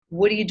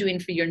what are you doing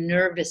for your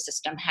nervous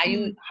system? How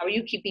are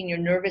you keeping your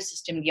nervous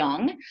system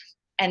young?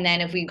 And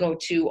then if we go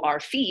to our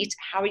feet,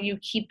 how are you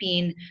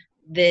keeping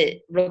the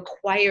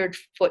required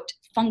foot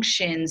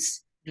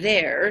functions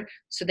there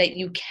so that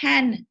you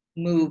can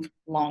move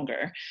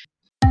longer?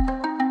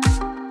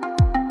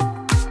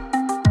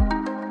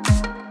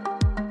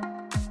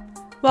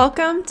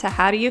 Welcome to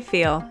How Do You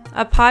Feel,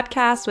 a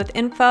podcast with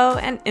info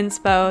and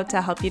inspo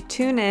to help you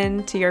tune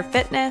in to your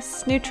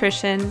fitness,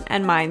 nutrition,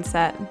 and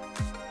mindset.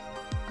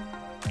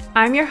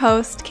 I'm your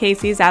host,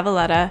 Casey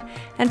Zavaleta,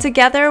 and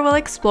together we'll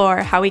explore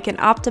how we can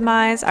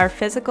optimize our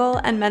physical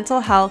and mental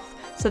health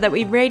so that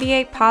we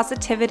radiate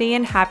positivity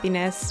and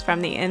happiness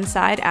from the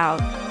inside out.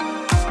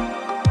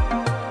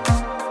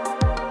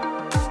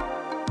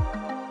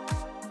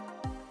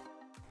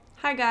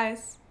 Hi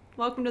guys,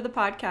 welcome to the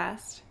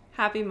podcast.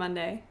 Happy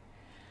Monday.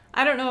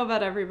 I don't know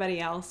about everybody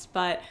else,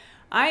 but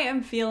I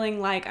am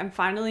feeling like I'm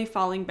finally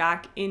falling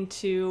back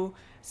into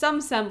some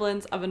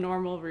semblance of a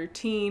normal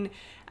routine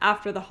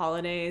after the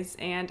holidays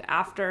and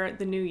after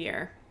the new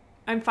year.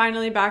 I'm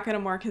finally back at a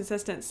more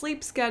consistent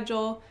sleep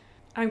schedule.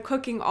 I'm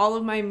cooking all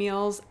of my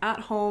meals at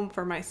home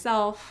for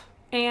myself,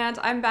 and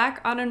I'm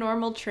back on a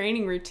normal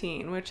training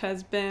routine, which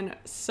has been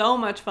so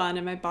much fun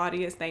and my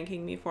body is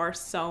thanking me for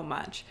so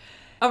much.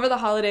 Over the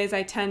holidays,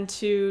 I tend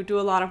to do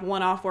a lot of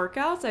one-off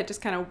workouts. I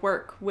just kind of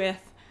work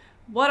with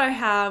what I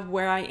have,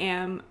 where I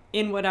am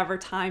in whatever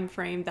time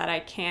frame that I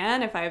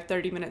can. If I have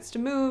 30 minutes to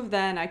move,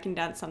 then I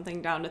condense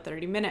something down to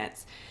 30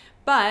 minutes.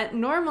 But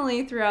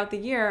normally throughout the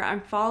year,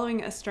 I'm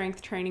following a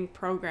strength training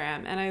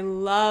program, and I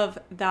love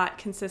that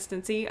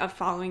consistency of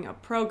following a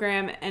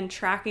program and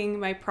tracking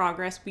my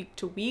progress week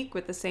to week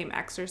with the same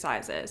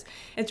exercises.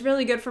 It's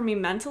really good for me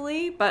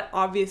mentally, but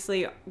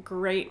obviously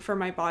great for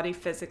my body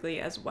physically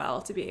as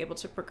well to be able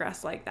to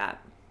progress like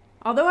that.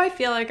 Although I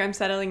feel like I'm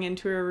settling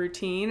into a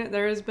routine,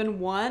 there has been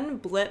one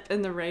blip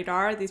in the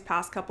radar these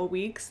past couple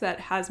weeks that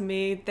has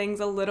made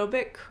things a little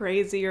bit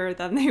crazier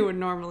than they would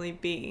normally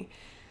be.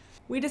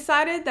 We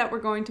decided that we're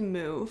going to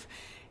move,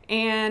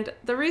 and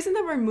the reason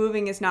that we're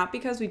moving is not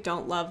because we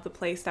don't love the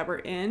place that we're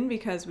in,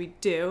 because we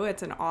do.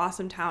 It's an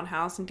awesome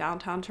townhouse in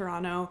downtown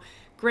Toronto,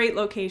 great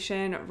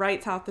location,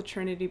 right south of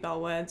Trinity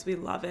Bellwoods. We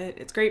love it.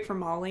 It's great for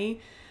Molly.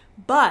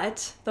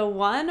 But the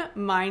one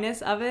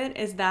minus of it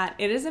is that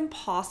it is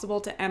impossible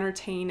to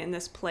entertain in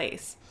this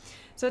place.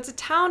 So it's a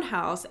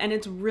townhouse and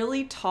it's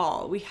really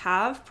tall. We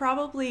have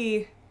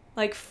probably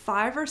like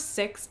 5 or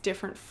 6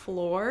 different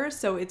floors.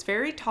 So it's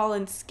very tall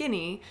and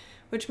skinny,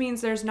 which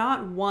means there's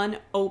not one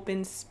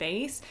open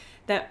space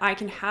that I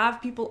can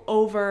have people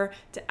over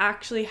to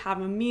actually have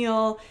a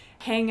meal,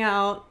 hang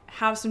out,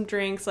 have some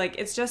drinks. Like,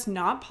 it's just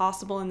not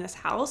possible in this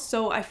house.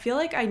 So I feel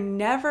like I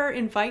never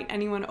invite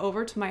anyone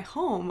over to my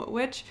home,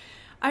 which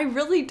I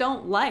really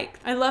don't like.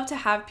 I love to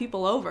have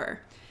people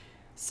over.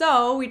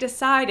 So we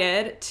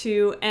decided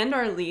to end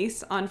our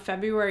lease on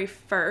February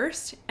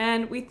 1st,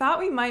 and we thought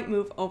we might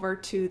move over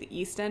to the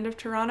East End of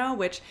Toronto,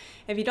 which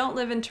if you don't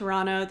live in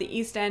Toronto, the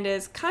East End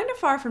is kind of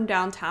far from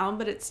downtown,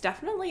 but it's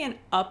definitely an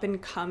up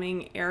and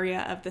coming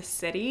area of the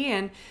city.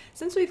 And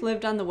since we've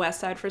lived on the West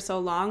Side for so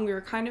long, we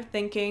were kind of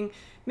thinking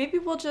maybe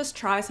we'll just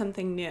try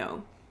something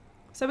new.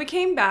 So we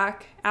came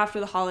back after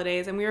the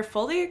holidays and we were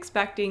fully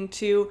expecting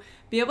to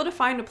be able to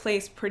find a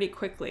place pretty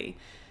quickly.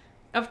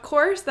 Of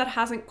course, that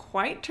hasn't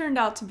quite turned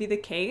out to be the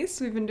case.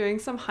 We've been doing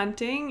some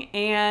hunting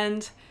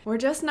and we're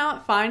just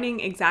not finding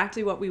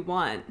exactly what we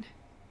want.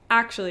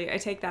 Actually, I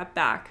take that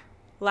back.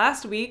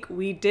 Last week,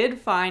 we did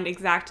find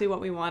exactly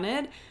what we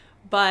wanted,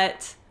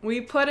 but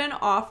we put an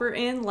offer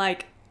in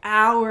like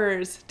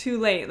hours too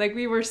late. Like,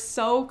 we were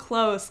so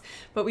close,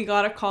 but we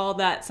got a call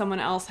that someone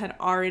else had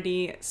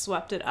already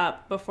swept it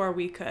up before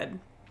we could.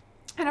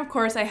 And of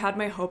course, I had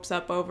my hopes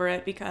up over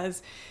it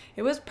because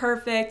it was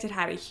perfect. It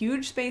had a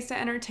huge space to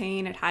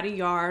entertain. It had a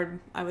yard.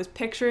 I was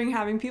picturing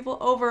having people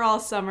over all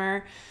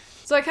summer.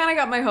 So I kind of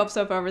got my hopes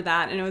up over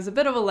that, and it was a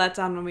bit of a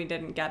letdown when we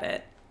didn't get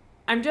it.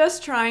 I'm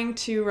just trying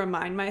to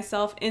remind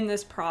myself in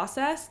this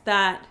process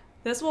that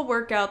this will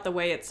work out the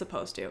way it's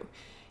supposed to.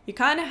 You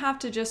kind of have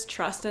to just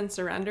trust and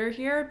surrender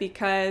here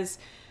because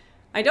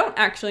I don't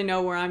actually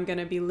know where I'm going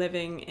to be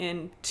living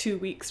in 2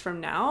 weeks from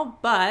now,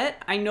 but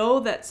I know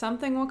that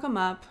something will come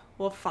up.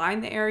 We'll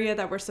find the area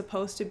that we're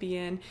supposed to be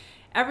in.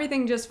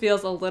 Everything just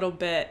feels a little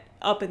bit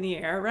up in the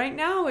air right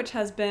now, which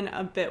has been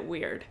a bit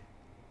weird.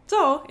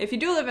 So if you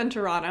do live in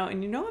Toronto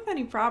and you know of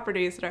any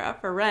properties that are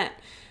up for rent,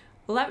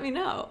 let me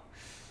know.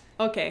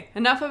 Okay,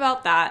 enough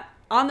about that.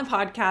 On the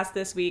podcast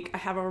this week, I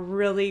have a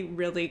really,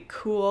 really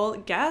cool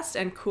guest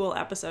and cool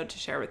episode to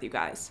share with you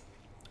guys.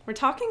 We're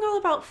talking all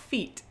about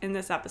feet in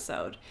this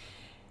episode,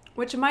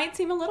 which might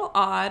seem a little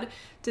odd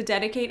to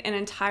dedicate an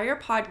entire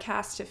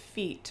podcast to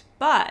feet,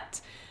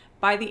 but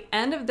by the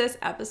end of this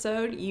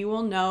episode, you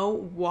will know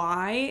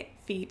why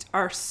feet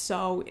are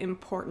so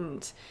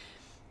important.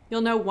 You'll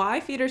know why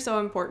feet are so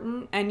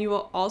important, and you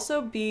will also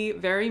be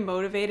very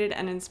motivated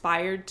and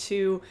inspired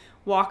to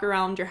walk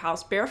around your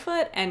house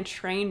barefoot and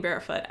train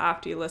barefoot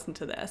after you listen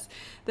to this.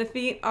 The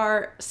feet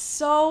are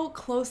so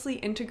closely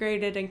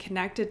integrated and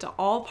connected to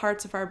all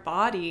parts of our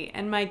body,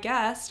 and my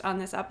guest on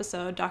this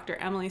episode, Dr.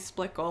 Emily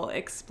Splichal,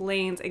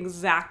 explains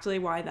exactly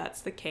why that's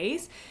the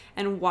case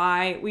and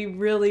why we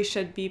really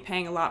should be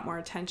paying a lot more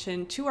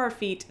attention to our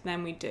feet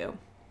than we do.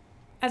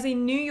 As a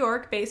New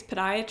York-based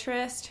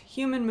podiatrist,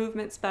 human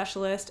movement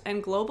specialist,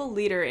 and global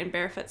leader in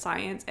barefoot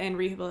science and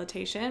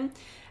rehabilitation,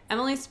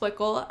 Emily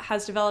Splichal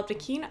has developed a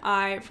keen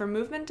eye for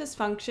movement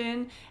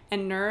dysfunction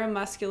and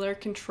neuromuscular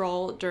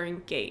control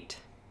during gait.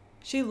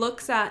 She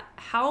looks at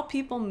how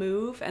people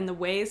move and the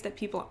ways that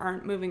people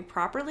aren't moving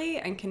properly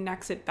and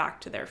connects it back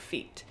to their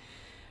feet.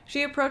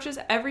 She approaches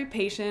every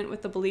patient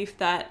with the belief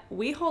that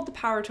we hold the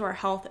power to our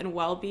health and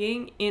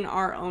well-being in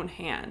our own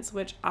hands,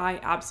 which I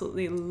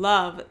absolutely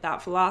love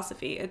that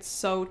philosophy. It's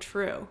so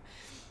true.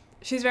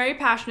 She's very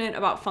passionate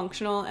about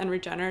functional and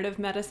regenerative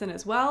medicine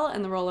as well,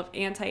 and the role of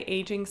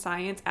anti-aging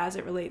science as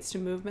it relates to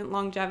movement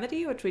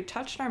longevity, which we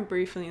touched on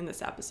briefly in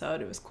this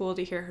episode. It was cool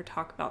to hear her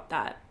talk about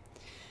that.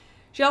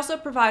 She also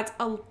provides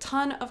a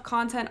ton of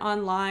content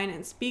online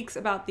and speaks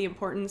about the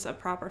importance of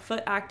proper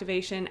foot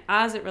activation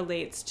as it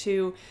relates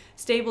to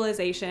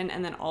stabilization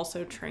and then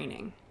also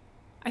training.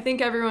 I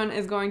think everyone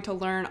is going to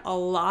learn a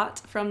lot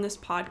from this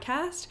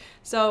podcast.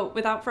 So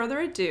without further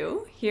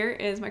ado, here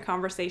is my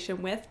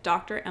conversation with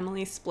Dr.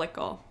 Emily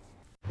Splichal.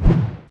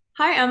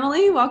 Hi,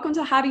 Emily. Welcome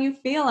to How Do You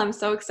Feel? I'm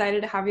so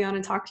excited to have you on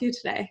and talk to you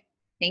today.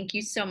 Thank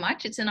you so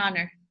much. It's an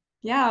honor.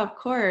 Yeah, of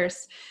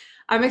course.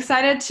 I'm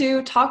excited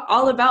to talk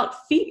all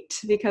about feet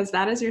because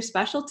that is your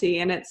specialty,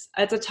 and it's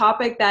a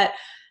topic that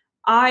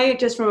I,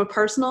 just from a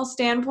personal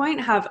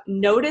standpoint, have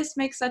noticed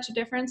makes such a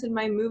difference in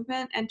my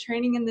movement and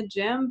training in the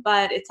gym,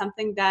 but it's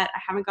something that I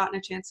haven't gotten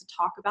a chance to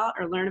talk about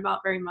or learn about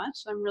very much.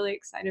 So I'm really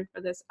excited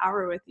for this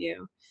hour with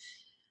you.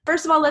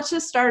 First of all, let's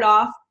just start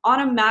off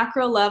on a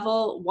macro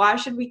level. Why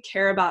should we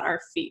care about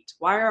our feet?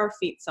 Why are our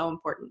feet so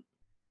important?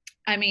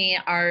 I mean,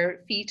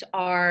 our feet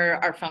are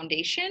our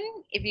foundation.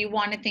 If you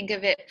want to think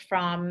of it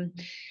from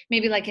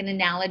maybe like an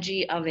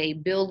analogy of a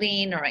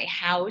building or a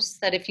house,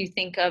 that if you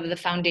think of the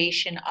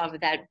foundation of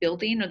that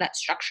building or that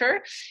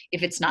structure,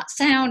 if it's not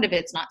sound, if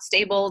it's not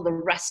stable, the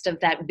rest of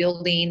that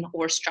building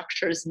or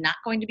structure is not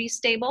going to be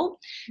stable.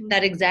 Mm-hmm.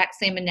 That exact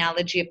same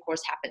analogy, of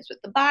course, happens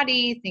with the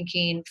body.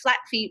 Thinking flat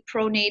feet,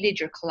 pronated,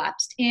 you're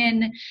collapsed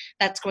in.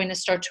 That's going to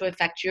start to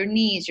affect your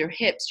knees, your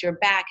hips, your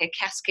back. It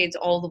cascades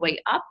all the way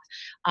up.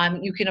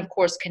 You can, of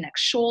course, connect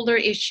shoulder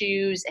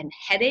issues and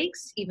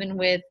headaches, even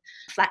with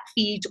flat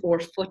feet or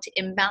foot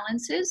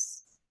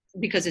imbalances,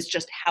 because it's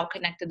just how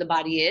connected the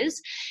body is.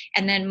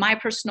 And then my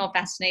personal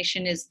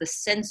fascination is the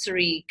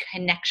sensory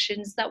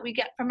connections that we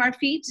get from our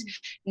feet,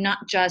 not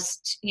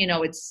just,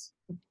 it's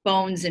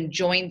bones and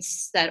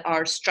joints that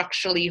are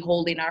structurally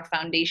holding our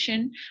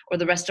foundation or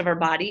the rest of our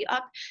body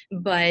up,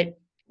 but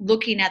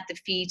looking at the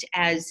feet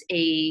as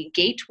a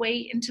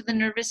gateway into the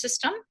nervous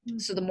system.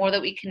 So the more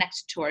that we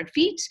connect to our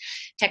feet,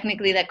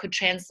 technically that could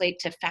translate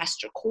to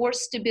faster core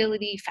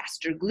stability,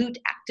 faster glute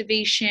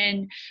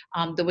activation,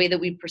 the way that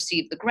we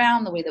perceive the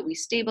ground, the way that we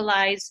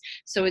stabilize.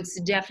 So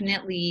it's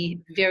definitely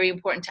very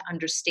important to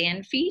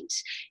understand feet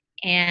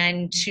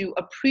and to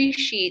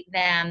appreciate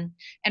them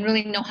and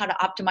really know how to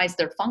optimize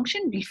their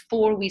function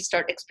before we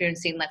start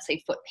experiencing, let's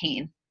say, foot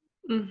pain.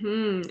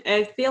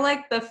 I feel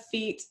like the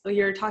feet,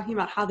 you're talking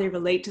about how they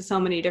relate to so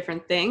many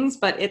different things,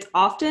 but it's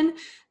often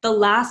the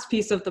last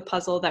piece of the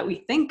puzzle that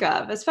we think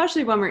of,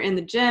 especially when we're in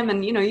the gym.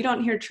 And, you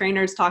don't hear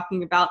trainers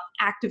talking about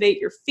activate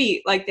your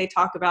feet like they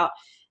talk about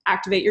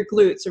activate your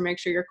glutes or make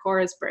sure your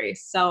core is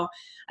braced. So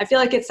I feel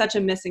like it's such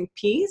a missing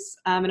piece.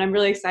 And I'm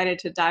really excited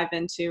to dive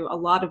into a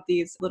lot of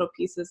these little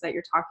pieces that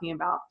you're talking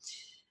about.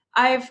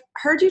 I've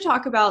heard you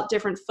talk about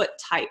different foot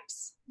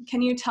types.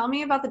 Can you tell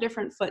me about the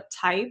different foot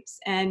types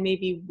and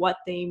maybe what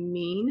they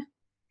mean?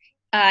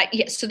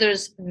 Yes, so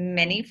there's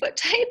many foot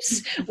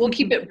types. We'll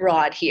keep it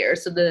broad here.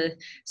 So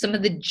some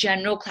of the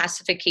general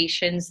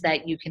classifications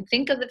that you can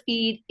think of the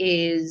feet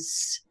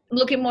is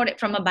looking more at it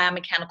from a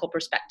biomechanical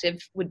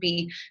perspective would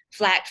be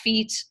flat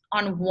feet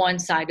on one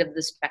side of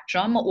the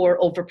spectrum, or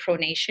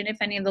overpronation, if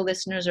any of the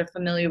listeners are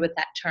familiar with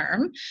that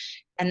term.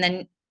 And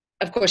then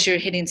of course, you're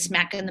hitting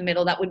smack in the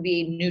middle. That would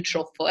be a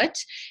neutral foot.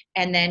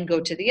 And then go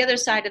to the other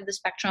side of the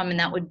spectrum, and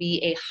that would be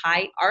a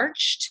high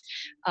arched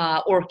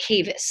or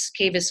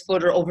cavus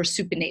foot, or over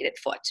supinated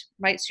foot,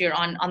 right? So you're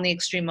on the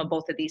extreme of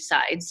both of these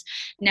sides.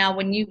 Now,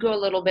 when you go a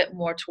little bit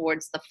more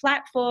towards the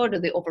flat foot or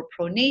the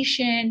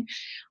overpronation,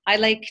 I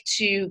like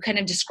to kind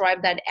of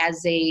describe that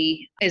as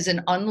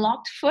an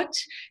unlocked foot.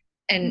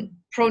 And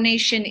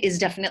pronation is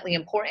definitely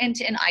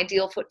important in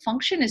ideal foot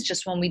function. It's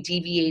just when we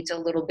deviate a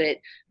little bit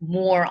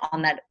more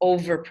on that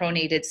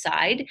overpronated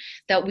side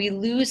that we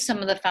lose some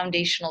of the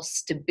foundational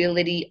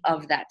stability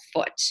of that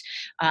foot.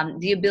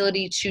 The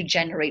ability to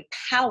generate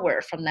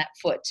power from that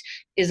foot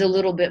is a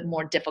little bit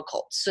more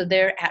difficult. So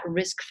they're at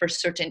risk for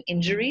certain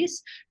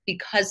injuries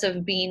because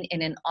of being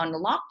in an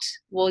unlocked,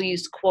 we'll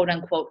use quote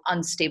unquote,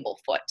 unstable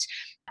foot.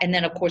 And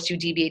then of course you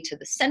deviate to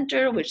the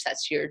center, which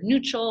that's your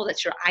neutral,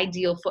 that's your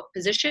ideal foot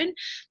position.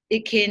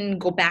 It can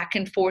go back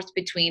and forth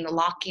between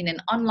locking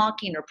and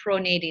unlocking, or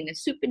pronating and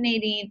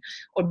supinating,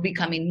 or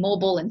becoming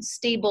mobile and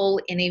stable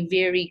in a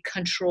very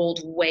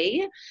controlled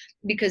way,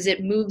 because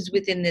it moves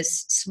within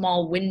this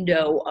small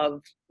window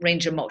of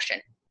range of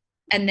motion.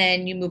 And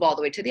then you move all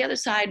the way to the other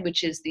side,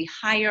 which is the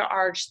higher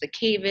arch, the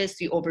cavus,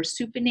 the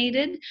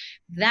oversupinated.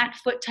 That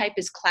foot type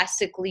is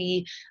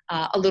classically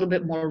a little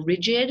bit more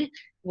rigid.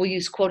 We'll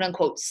use quote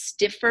unquote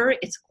stiffer.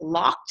 It's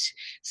locked.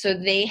 So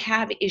they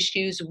have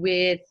issues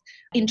with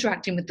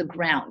interacting with the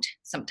ground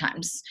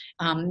sometimes.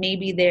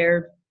 Maybe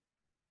their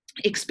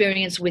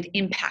experience with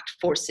impact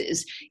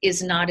forces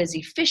is not as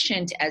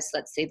efficient as,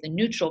 let's say, the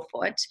neutral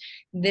foot.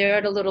 They're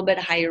at a little bit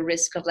higher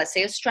risk of, let's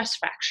say, a stress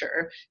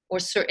fracture or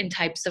certain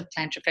types of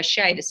plantar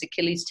fasciitis,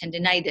 Achilles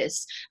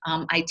tendinitis,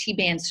 IT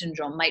band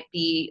syndrome might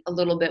be a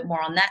little bit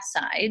more on that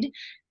side.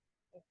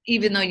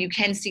 Even though you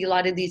can see a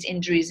lot of these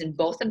injuries in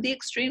both of the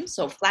extremes.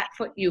 So flat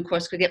foot, you of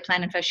course could get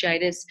plantar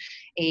fasciitis.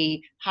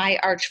 A high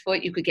arch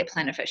foot, you could get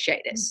plantar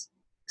fasciitis.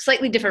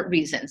 Slightly different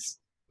reasons.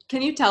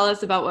 Can you tell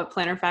us about what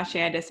plantar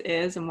fasciitis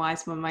is and why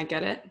someone might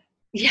get it?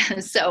 Yeah,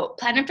 so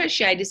plantar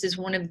fasciitis is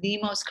one of the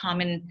most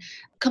common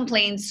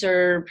complaints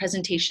or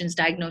presentations,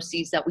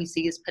 diagnoses that we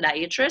see as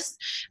podiatrists.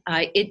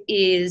 It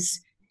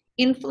is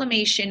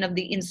inflammation of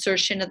the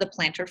insertion of the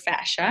plantar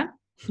fascia,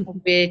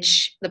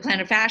 which the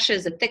plantar fascia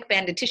is a thick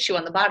band of tissue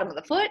on the bottom of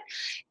the foot.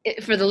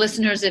 For the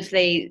listeners, if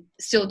they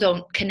still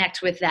don't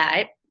connect with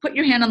that, put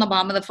your hand on the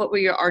bottom of the foot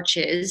where your arch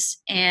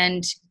is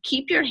and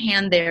keep your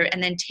hand there,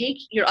 and then take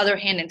your other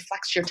hand and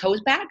flex your toes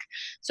back.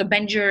 So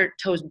bend your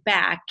toes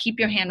back, keep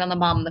your hand on the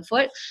bottom of the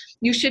foot.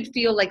 You should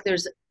feel like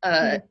there's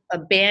a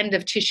band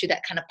of tissue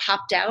that kind of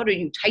popped out, or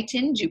you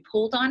tightened, you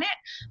pulled on it.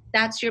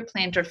 That's your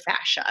plantar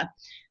fascia.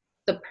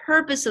 The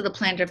purpose of the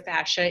plantar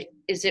fascia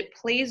is it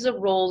plays a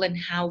role in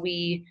how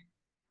we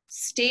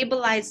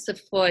stabilize the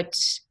foot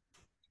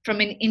from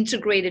an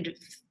integrated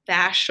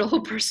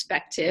fascial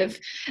perspective.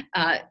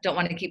 Don't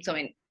want to keep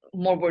throwing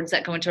more words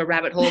that go into a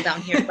rabbit hole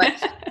down here, but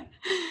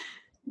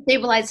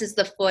stabilizes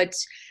the foot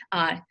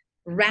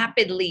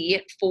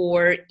rapidly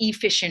for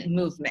efficient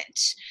movement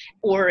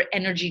or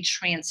energy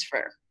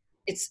transfer.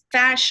 It's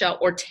fascia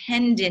or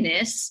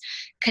tendinous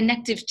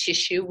connective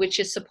tissue, which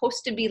is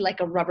supposed to be like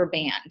a rubber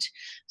band.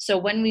 So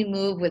when we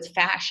move with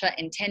fascia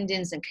and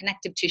tendons and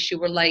connective tissue,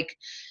 we're like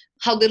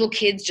how little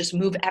kids just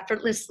move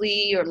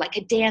effortlessly, or like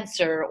a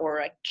dancer or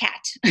a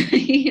cat.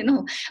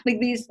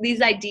 Like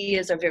these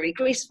ideas are very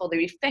graceful,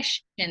 they're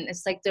efficient.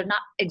 It's like they're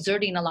not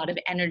exerting a lot of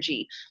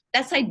energy.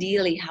 That's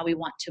ideally how we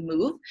want to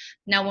move.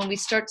 Now, when we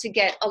start to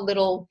get a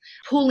little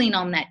pulling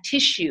on that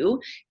tissue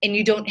and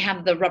you don't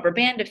have the rubber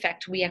band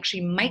effect, we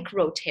actually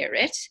micro tear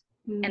it.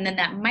 And then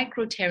that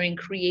micro tearing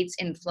creates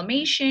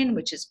inflammation,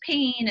 which is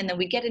pain. And then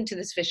we get into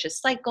this vicious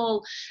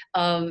cycle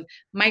of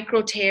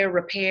micro tear,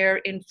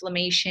 repair,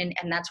 inflammation.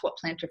 And that's what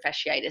plantar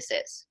fasciitis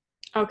is.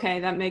 Okay,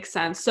 that makes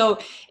sense. So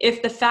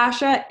if the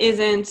fascia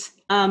isn't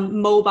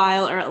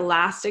mobile or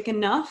elastic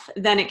enough,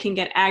 then it can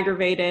get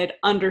aggravated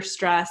under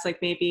stress, like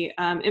maybe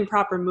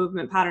improper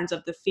movement patterns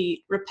of the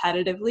feet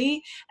repetitively.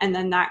 And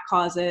then that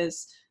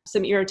causes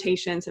some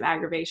irritation, some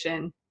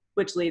aggravation,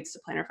 which leads to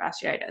plantar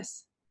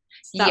fasciitis.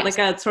 Is that like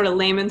a sort of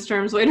layman's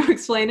terms way to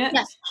explain it?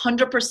 Yes,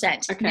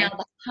 100%. Okay. Now,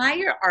 the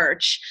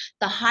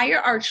higher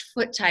arch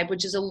foot type,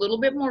 which is a little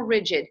bit more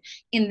rigid,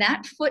 in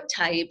that foot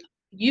type,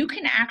 you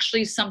can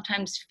actually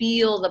sometimes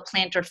feel the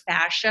plantar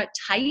fascia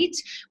tight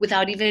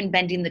without even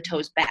bending the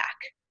toes back,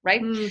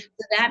 right?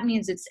 So that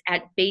means it's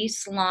at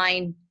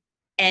baseline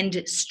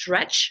end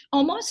stretch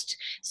almost.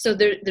 So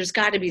there's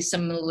got to be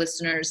some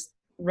listeners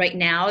right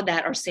now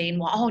that are saying,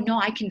 well, oh no,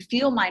 I can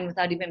feel mine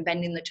without even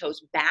bending the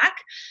toes back.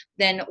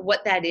 Then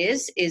what that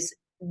is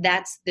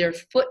that's their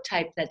foot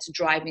type that's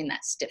driving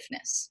that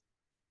stiffness.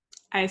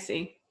 I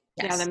see.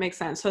 Yes. Yeah, that makes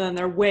sense. So then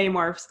they're way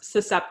more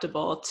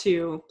susceptible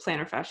to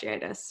plantar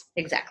fasciitis.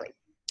 Exactly.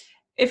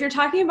 If you're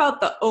talking about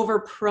the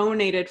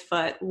overpronated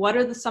foot, what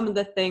are some of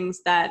the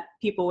things that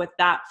people with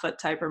that foot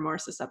type are more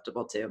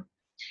susceptible to?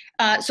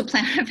 So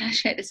plantar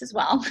fasciitis as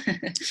well.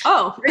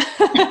 Oh.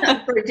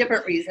 For a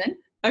different reason.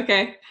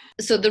 Okay.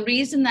 So the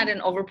reason that an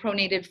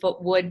overpronated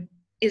foot would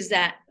is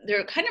that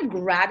they're kind of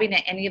grabbing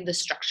at any of the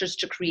structures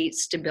to create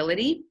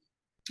stability,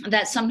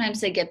 that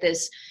sometimes they get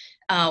this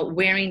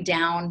wearing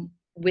down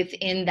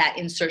within that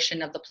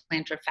insertion of the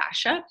plantar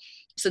fascia.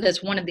 So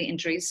that's one of the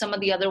injuries. Some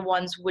of the other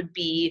ones would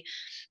be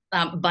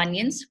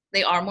bunions.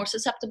 They are more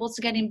susceptible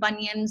to getting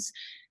bunions.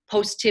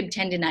 Post-tib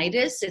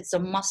tendinitis, it's a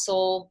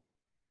muscle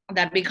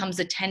that becomes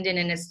a tendon,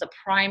 and it's the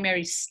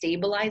primary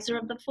stabilizer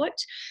of the foot.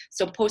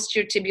 So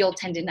posterior tibial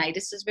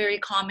tendinitis is very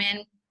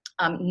common.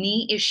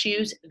 Knee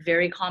issues,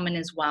 very common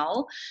as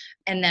well.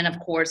 And then, of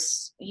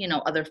course,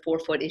 other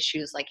forefoot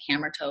issues like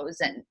hammer toes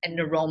and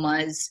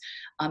neuromas,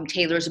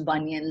 Taylor's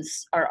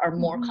bunions are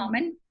more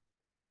common.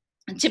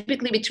 And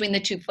typically between the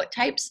two foot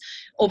types,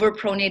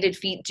 overpronated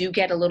feet do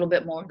get a little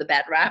bit more of the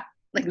bad rap.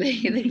 Like they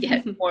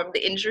get more of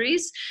the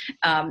injuries,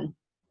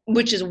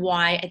 which is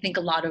why I think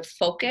a lot of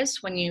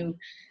focus when you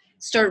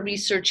start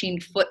researching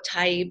foot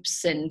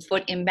types and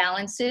foot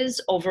imbalances,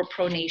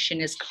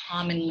 overpronation is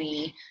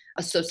commonly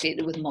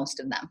associated with most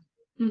of them.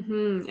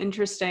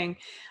 Interesting.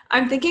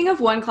 I'm thinking of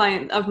one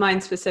client of mine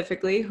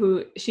specifically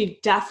who she's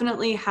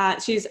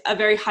a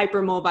very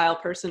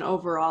hypermobile person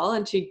overall,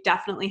 and she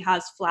definitely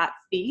has flat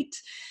feet.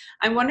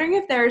 I'm wondering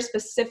if there are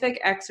specific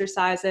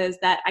exercises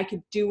that I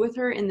could do with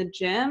her in the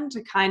gym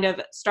to kind of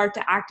start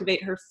to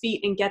activate her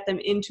feet and get them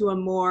into a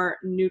more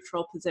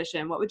neutral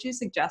position. What would you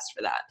suggest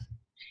for that?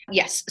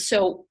 Yes.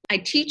 So I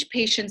teach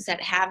patients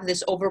that have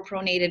this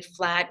overpronated,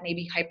 flat,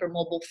 maybe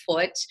hypermobile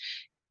foot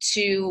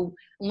to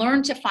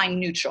learn to find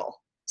neutral.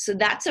 So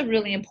that's a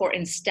really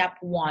important step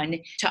one,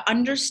 to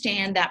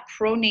understand that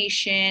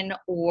pronation,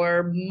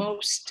 or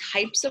most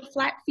types of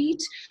flat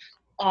feet,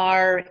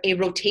 are a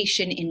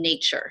rotation in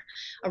nature,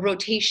 a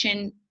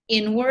rotation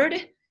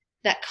inward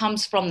that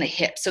comes from the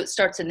hip. So it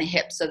starts in the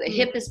hip. So the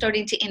hip is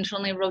starting to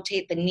internally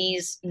rotate, the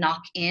knees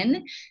knock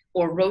in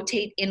or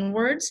rotate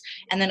inwards.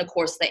 And then of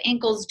course the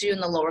ankles do,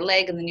 and the lower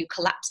leg, and then you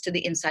collapse to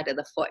the inside of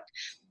the foot.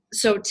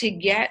 So to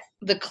get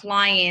the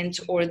client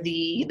or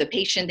the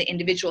patient, the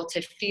individual,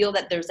 to feel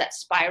that there's that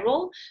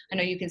spiral, I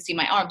know you can see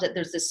my arms, that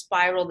there's this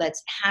spiral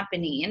that's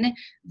happening,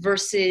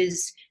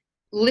 versus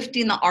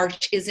lifting the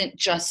arch isn't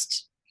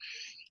just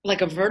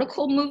like a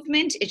vertical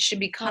movement. It should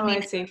be coming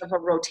out of a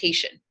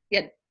rotation.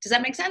 Yeah. Does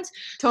that make sense?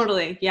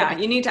 Totally. Yeah.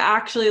 Okay. You need to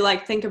actually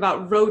think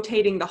about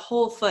rotating the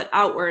whole foot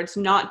outwards,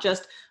 not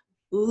just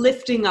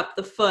lifting up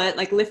the foot,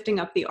 like lifting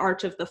up the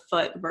arch of the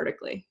foot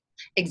vertically.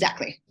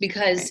 Exactly,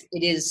 because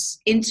it is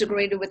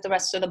integrated with the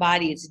rest of the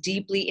body. It's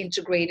deeply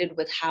integrated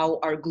with how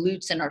our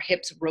glutes and our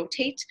hips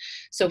rotate.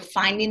 So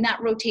finding that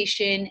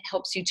rotation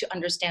helps you to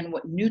understand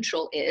what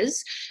neutral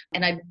is.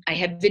 And I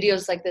have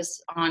videos like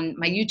this on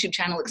my YouTube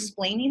channel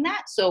explaining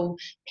that, so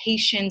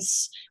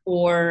patients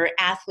or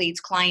athletes,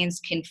 clients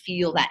can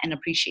feel that and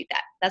appreciate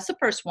that. That's the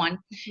first one.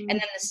 And then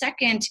the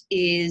second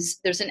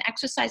is, there's an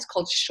exercise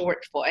called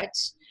short foot,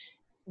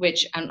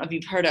 which I don't know if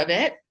you've heard of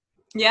it.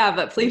 Yeah,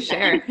 but please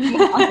share.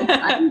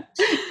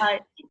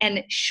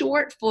 And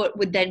short foot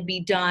would then be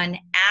done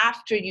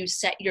after you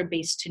set your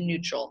base to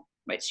neutral,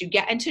 right? So you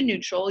get into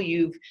neutral,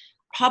 you've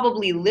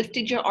probably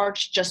lifted your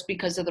arch just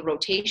because of the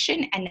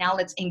rotation, and now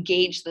let's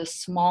engage the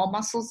small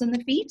muscles in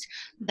the feet.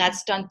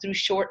 That's done through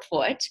short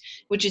foot,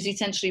 which is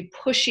essentially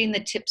pushing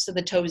the tips of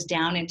the toes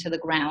down into the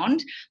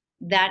ground.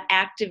 That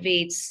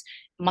activates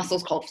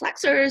muscles called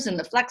flexors, and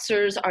the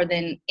flexors are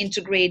then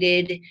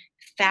integrated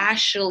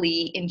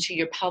fascially into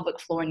your pelvic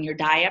floor and your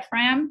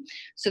diaphragm.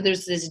 So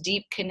there's this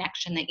deep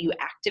connection that you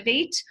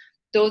activate.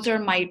 Those are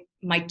my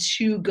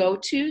two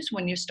go-tos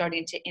when you're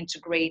starting to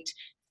integrate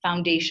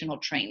foundational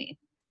training.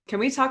 Can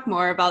we talk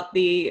more about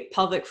the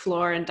pelvic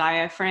floor and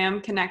diaphragm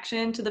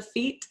connection to the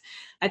feet?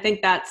 I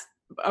think that's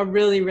a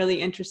really, really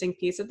interesting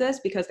piece of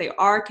this, because they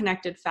are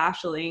connected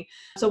fascially.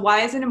 So why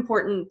is it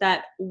important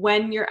that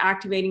when you're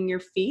activating your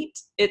feet,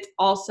 it's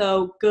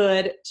also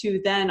good to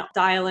then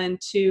dial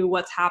into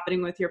what's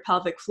happening with your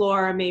pelvic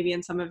floor, maybe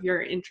in some of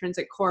your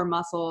intrinsic core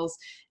muscles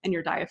and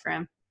your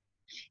diaphragm?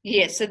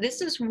 Yeah, so this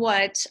is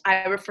what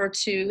I refer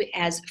to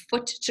as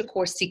foot to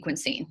core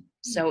sequencing.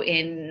 So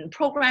in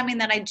programming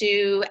that I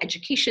do,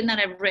 education that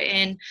I've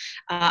written,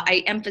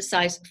 I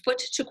emphasize foot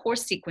to core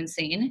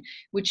sequencing,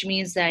 which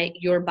means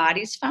that your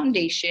body's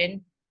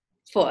foundation,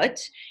 foot,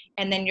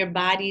 and then your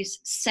body's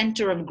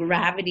center of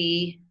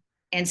gravity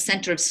and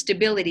center of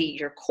stability,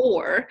 your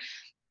core,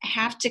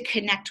 have to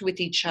connect with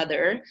each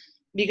other,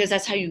 because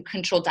that's how you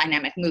control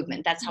dynamic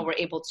movement. That's how we're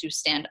able to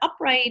stand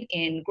upright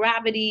in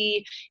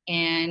gravity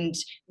and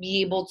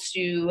be able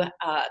to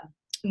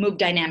move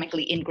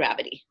dynamically in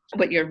gravity.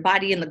 What your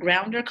body and the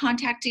ground are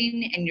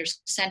contacting, and your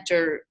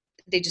center,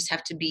 they just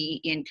have to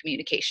be in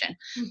communication.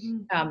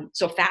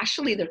 So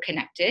fascially, they're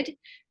connected.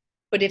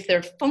 But if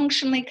they're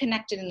functionally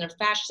connected and they're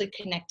fascially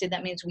connected,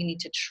 that means we need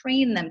to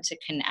train them to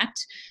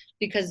connect,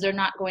 because they're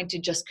not going to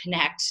just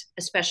connect,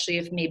 especially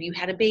if maybe you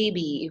had a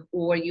baby,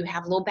 or you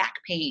have low back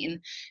pain,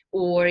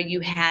 or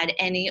you had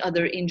any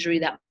other injury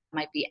that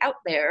might be out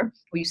there,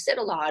 or you sit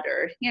a lot,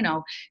 or,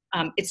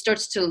 it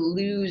starts to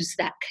lose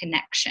that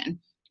connection.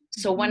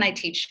 So when I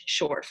teach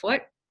short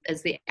foot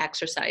as the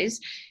exercise,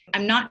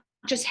 I'm not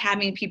just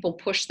having people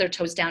push their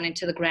toes down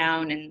into the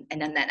ground and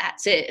then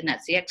that's it, and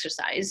that's the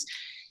exercise.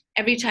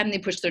 Every time they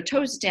push their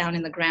toes down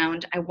in the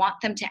ground, I want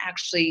them to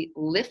actually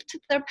lift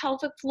their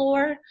pelvic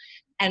floor.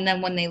 And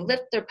then when they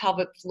lift their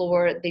pelvic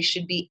floor, they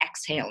should be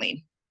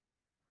exhaling.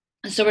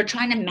 So we're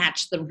trying to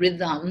match the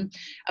rhythm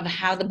of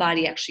how the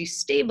body actually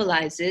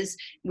stabilizes,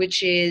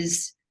 which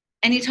is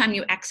anytime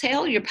you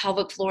exhale, your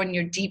pelvic floor and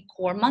your deep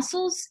core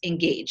muscles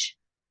engage.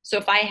 So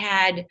if I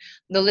had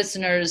the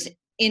listeners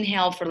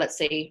inhale for, let's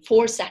say,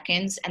 4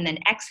 seconds and then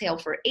exhale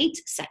for 8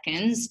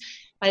 seconds,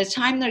 by the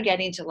time they're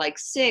getting to like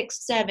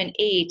 6, 7,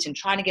 8 and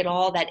trying to get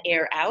all that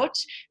air out,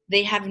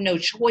 they have no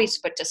choice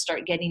but to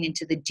start getting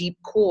into the deep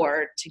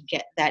core to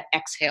get that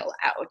exhale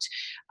out.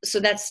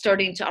 So that's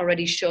starting to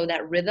already show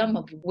that rhythm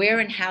of where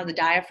and how the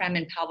diaphragm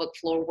and pelvic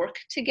floor work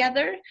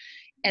together.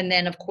 And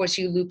then, of course,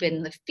 you loop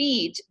in the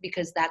feet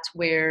because that's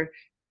where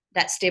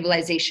that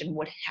stabilization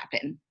would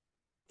happen.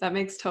 That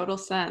makes total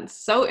sense.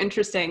 So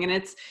interesting.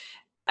 And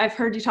I've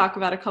heard you talk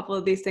about a couple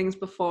of these things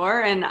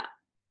before, and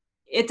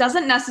it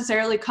doesn't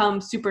necessarily come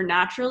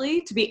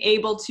supernaturally to be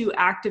able to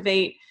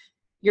activate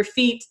your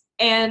feet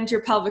and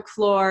your pelvic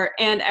floor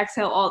and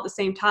exhale all at the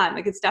same time.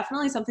 Like, it's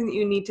definitely something that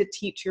you need to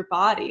teach your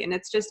body. And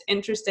it's just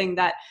interesting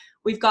that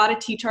we've got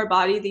to teach our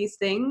body these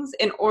things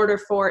in order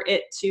for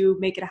it to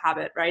make it a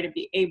habit, right? And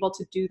be able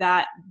to do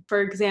that,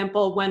 for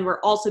example, when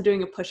we're also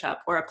doing a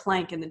push-up or a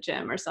plank in the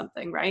gym or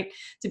something, right?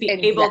 To be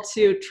able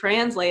to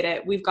translate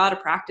it, we've got to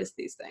practice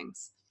these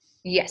things.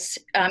 Yes.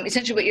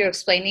 Essentially what you're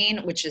explaining,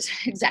 which is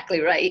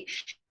exactly right,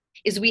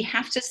 is we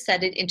have to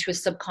set it into a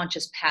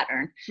subconscious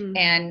pattern.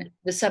 And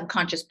the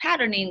subconscious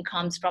patterning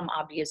comes from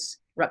obvious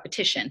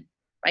repetition,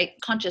 right?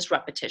 Conscious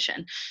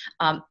repetition.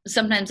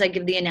 Sometimes I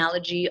give the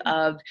analogy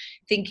of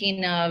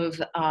thinking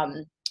of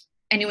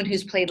anyone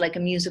who's played like a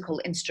musical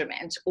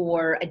instrument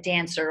or a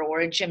dancer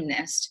or a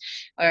gymnast.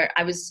 Or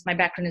my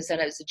background is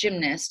that I was a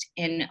gymnast,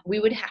 and we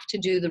would have to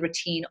do the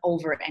routine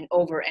over and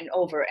over and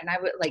over. And I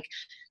would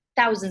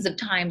thousands of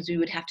times we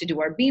would have to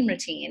do our beam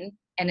routine.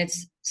 And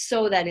it's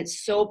so that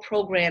it's so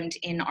programmed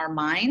in our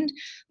mind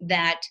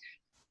that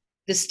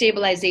the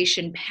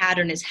stabilization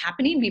pattern is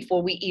happening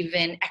before we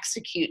even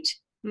execute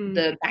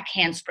the back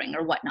handspring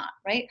or whatnot,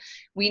 right?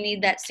 We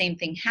need that same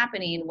thing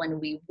happening when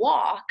we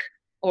walk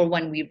or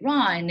when we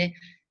run,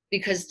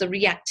 because the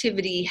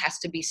reactivity has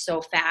to be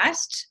so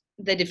fast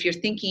that if you're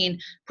thinking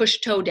push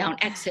toe down,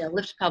 exhale,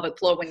 lift pelvic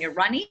floor when you're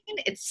running,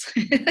 it's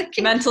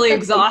mentally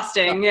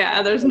exhausting.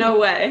 Yeah, there's no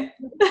way.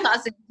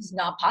 It's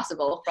not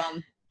possible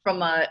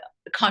from a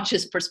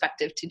conscious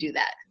perspective to do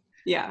that.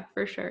 Yeah,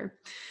 for sure.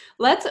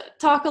 Let's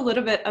talk a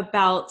little bit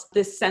about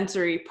this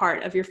sensory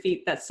part of your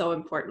feet that's so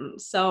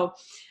important. So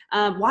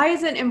why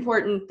is it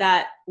important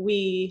that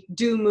we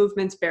do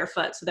movements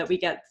barefoot so that we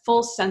get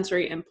full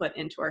sensory input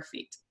into our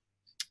feet?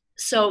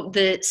 So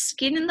the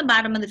skin in the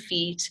bottom of the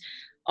feet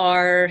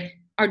are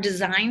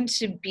designed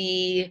to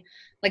be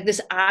like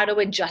this auto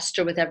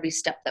adjuster with every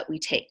step that we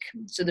take.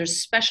 So there's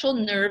special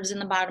nerves in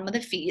the bottom of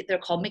the feet. They're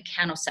called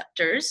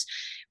mechanoceptors,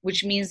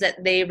 which means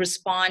that they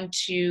respond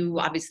to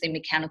obviously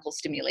mechanical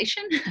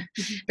stimulation,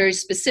 very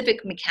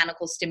specific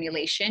mechanical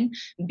stimulation,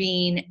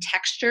 being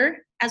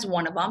texture as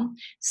one of them,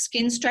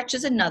 skin stretch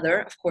is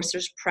another, of course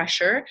there's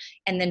pressure,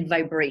 and then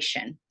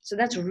vibration. So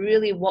that's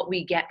really what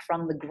we get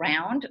from the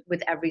ground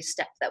with every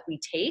step that we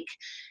take.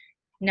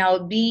 Now,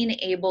 being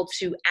able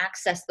to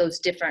access those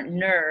different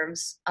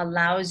nerves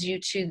allows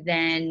you to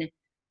then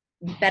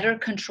better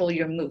control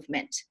your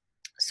movement.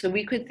 So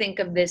we could think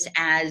of this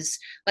as,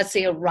 let's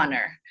say, a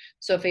runner.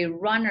 So if a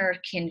runner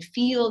can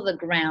feel the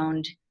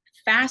ground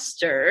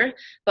faster,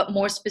 but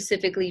more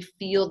specifically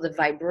feel the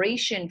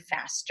vibration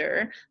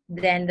faster,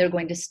 then they're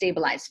going to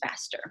stabilize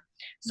faster.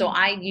 So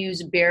I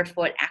use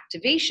barefoot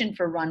activation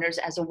for runners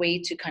as a way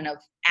to kind of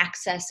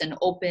access and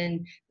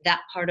open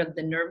that part of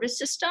the nervous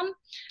system,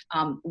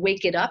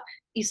 wake it up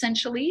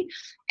essentially.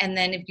 And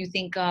then if you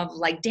think of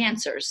like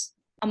dancers,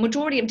 a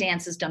majority of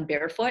dance is done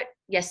barefoot.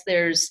 Yes,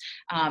 there's,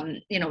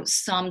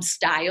 some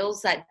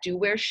styles that do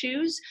wear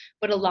shoes,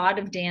 but a lot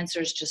of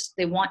dancers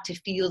they want to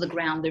feel the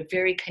ground. They're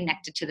very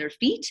connected to their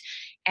feet.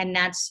 And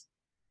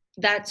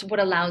that's what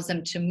allows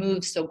them to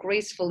move so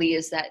gracefully,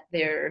 is that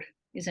they're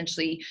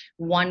essentially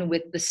one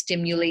with the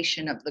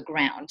stimulation of the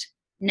ground.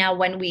 Now,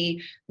 when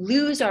we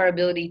lose our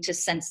ability to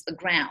sense the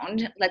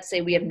ground, let's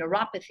say we have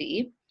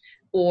neuropathy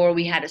or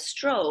we had a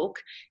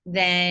stroke,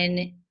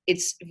 then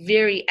it's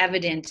very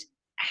evident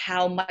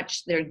how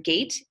much their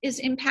gait is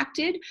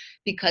impacted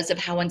because of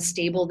how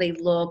unstable they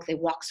look. They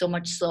walk so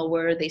much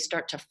slower, they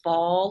start to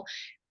fall.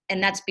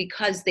 And that's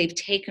because they've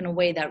taken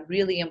away that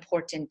really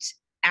important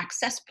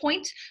access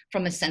point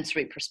from a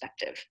sensory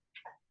perspective.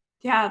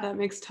 Yeah, that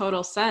makes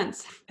total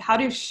sense. How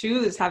do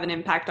shoes have an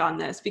impact on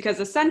this? Because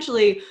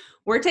essentially,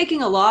 we're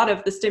taking a lot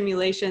of the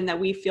stimulation that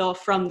we feel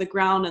from the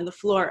ground and the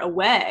floor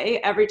away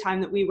every time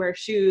that we wear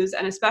shoes,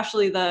 and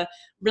especially the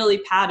really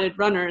padded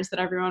runners that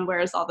everyone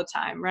wears all the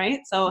time, right?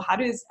 So how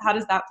does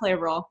that play a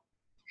role?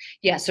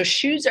 Yeah, so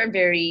shoes are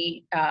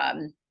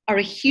are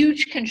a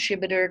huge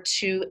contributor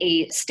to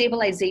a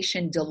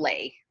stabilization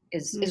delay.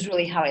 Is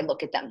really how I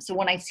look at them. So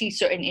when I see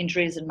certain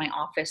injuries in my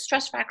office,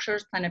 stress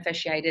fractures, plantar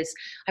fasciitis,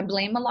 I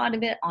blame a lot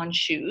of it on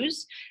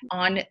shoes,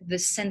 on the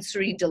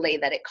sensory delay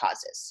that it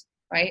causes,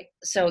 right?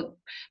 So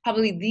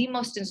probably the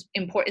most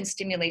important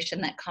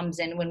stimulation that comes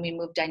in when we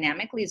move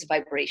dynamically is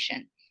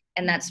vibration.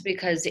 And that's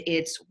because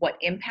it's what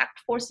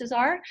impact forces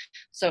are.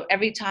 So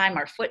every time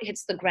our foot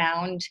hits the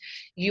ground,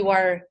 you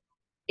are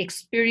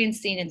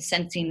experiencing and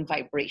sensing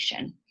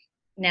vibration.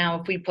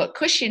 Now, if we put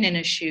cushion in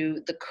a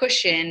shoe, the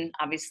cushion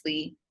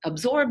obviously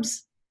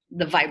absorbs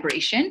the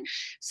vibration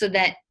so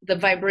that the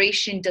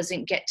vibration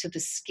doesn't get to the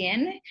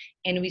skin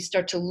and we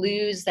start to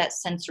lose that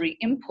sensory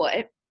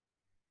input,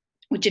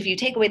 which if you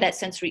take away that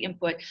sensory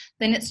input,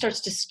 then it starts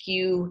to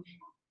skew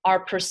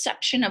our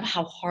perception of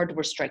how hard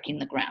we're striking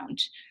the ground.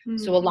 Mm-hmm.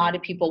 So a lot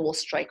of people will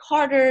strike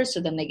harder,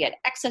 so then they get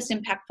excess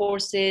impact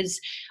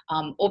forces,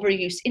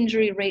 overuse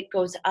injury rate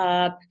goes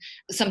up,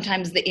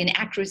 sometimes the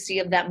inaccuracy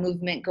of that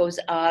movement goes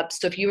up.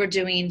 So if you were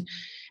doing,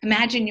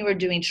 imagine you were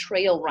doing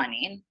trail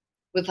running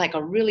with like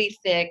a really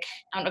thick,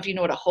 I don't know if you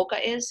know what a Hoka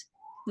is.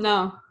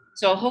 No.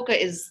 So a Hoka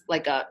is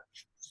like a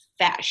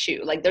fat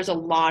shoe. Like there's a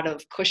lot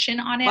of cushion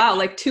on it. Wow,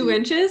 like 2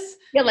 inches?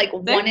 Yeah, like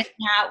thick?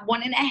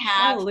 one and a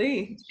half,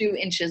 Holy. 2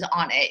 inches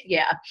on it.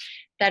 Yeah.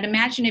 That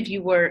imagine if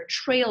you were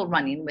trail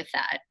running with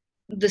that.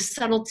 The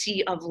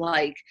subtlety of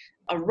like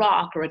a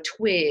rock or a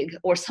twig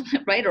or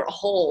something, right? Or a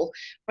hole,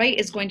 right?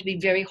 Is going to be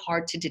very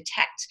hard to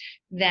detect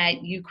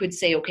that you could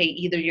say, okay,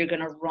 either you're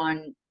going to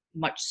run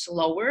much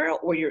slower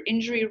or your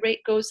injury rate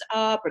goes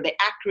up or the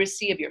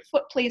accuracy of your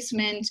foot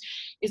placement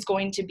is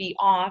going to be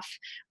off.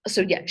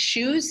 So yeah,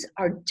 shoes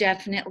are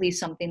definitely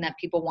something that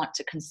people want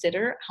to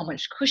consider. How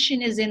much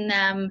cushion is in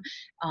them?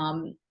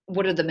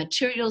 What are the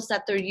materials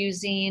that they're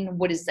using?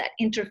 What is that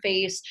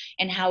interface?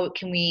 And how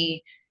can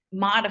we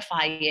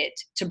modify it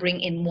to bring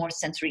in more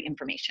sensory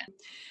information?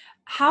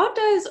 How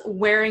does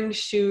wearing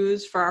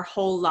shoes for our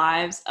whole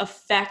lives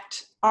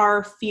affect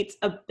our feet's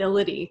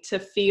ability to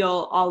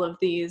feel all of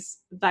these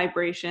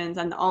vibrations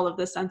and all of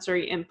the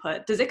sensory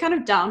input? Does it kind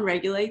of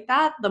downregulate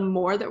that the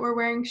more that we're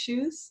wearing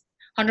shoes?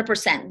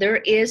 100%. There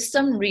is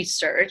some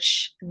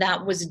research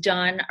that was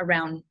done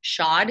around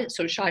shod.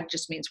 So shod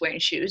just means wearing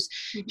shoes.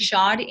 Mm-hmm.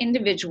 Shod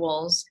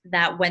individuals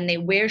that when they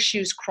wear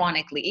shoes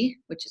chronically,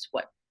 which is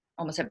what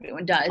almost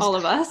everyone does. All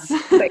of us.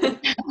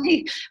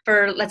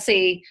 For let's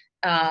say,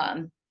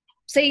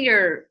 say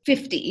you're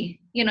 50,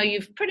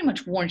 you've pretty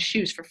much worn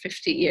shoes for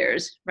 50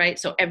 years, right?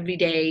 So every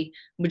day,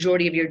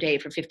 majority of your day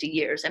for 50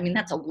 years. I mean,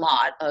 that's a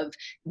lot of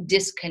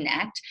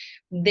disconnect.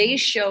 They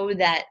show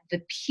that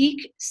the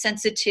peak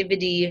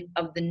sensitivity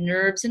of the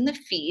nerves in the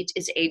feet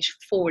is age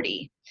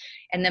 40.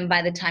 And then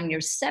by the time you're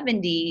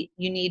 70,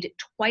 you need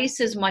twice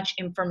as much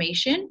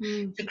information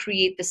to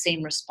create the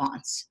same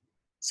response.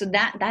 So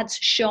that's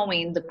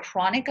showing the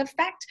chronic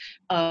effect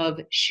of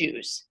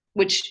shoes,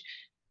 which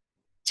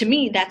to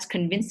me, that's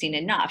convincing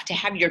enough to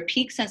have your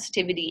peak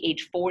sensitivity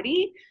age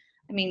 40.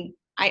 I mean,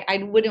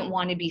 I wouldn't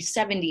want to be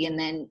 70 and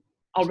then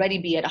already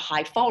be at a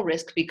high fall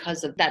risk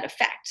because of that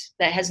effect.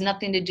 That has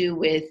nothing to do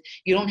with,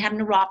 you don't have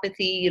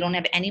neuropathy, you don't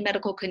have any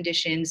medical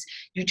conditions,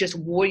 you just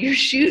wore your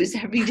shoes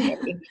every day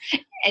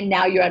and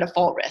now you're at a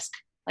fall risk.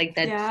 Like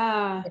that.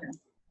 Yeah.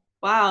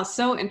 Wow,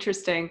 so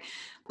interesting.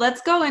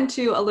 Let's go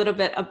into a little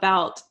bit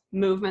about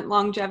movement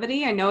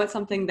longevity. I know it's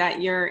something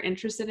that you're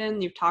interested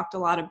in, you've talked a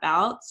lot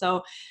about.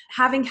 So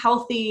having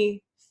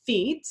healthy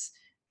feet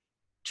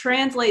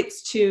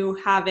translates to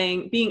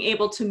being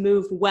able to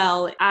move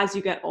well as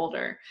you get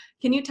older.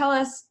 Can you tell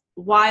us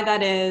why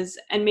that is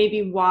and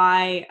maybe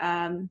why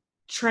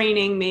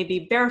training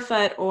maybe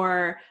barefoot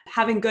or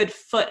having good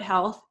foot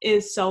health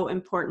is so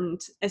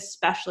important,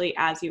 especially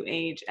as you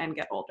age and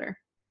get older?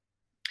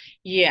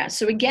 Yeah.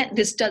 So again,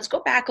 this does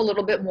go back a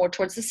little bit more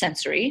towards the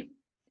sensory,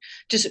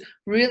 just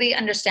really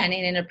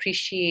understanding and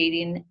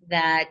appreciating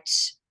that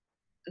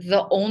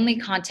the only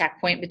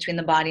contact point between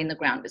the body and the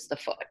ground is the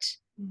foot.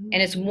 Mm-hmm.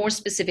 And it's more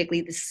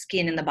specifically the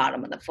skin in the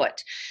bottom of the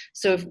foot.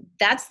 So if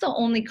that's the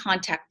only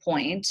contact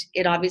point,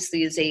 it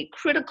obviously is a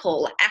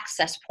critical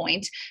access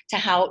point to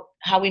how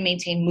we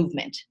maintain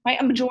movement,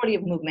 right? A majority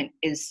of movement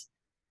is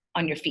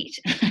on your feet,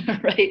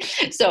 right?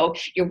 So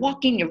you're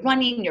walking, you're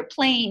running, you're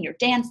playing, you're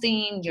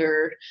dancing,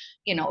 you're,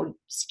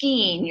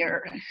 skiing,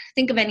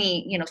 think of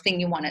any, thing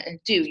you want to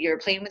do. You're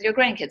playing with your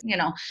grandkids,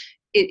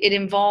 it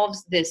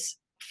involves this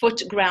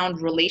foot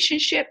ground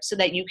relationship so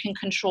that you can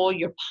control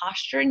your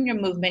posture and your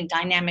movement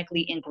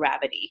dynamically in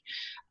gravity.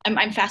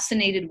 I'm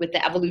fascinated with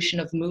the evolution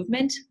of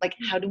movement. Like,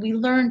 how do we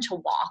learn to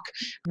walk?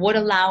 What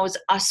allows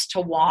us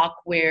to walk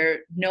where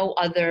no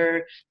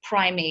other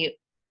primate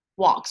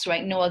walks,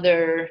 right? No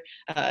other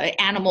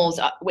animals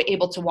were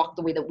able to walk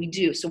the way that we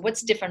do. So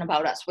what's different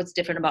about us? What's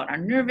different about our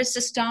nervous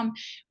system?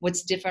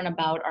 What's different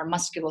about our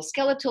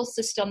musculoskeletal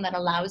system that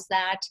allows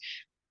that?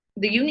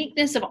 The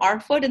uniqueness of our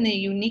foot and the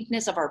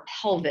uniqueness of our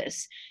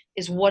pelvis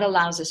is what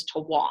allows us to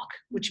walk,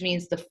 which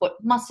means the foot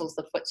muscles,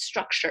 the foot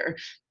structure,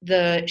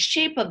 the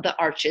shape of the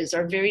arches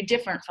are very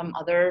different from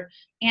other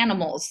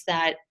animals.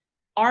 That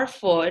our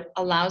foot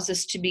allows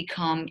us to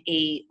become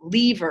a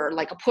lever,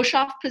 like a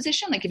push-off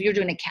position. Like if you're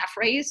doing a calf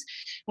raise,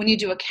 when you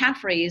do a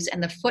calf raise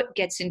and the foot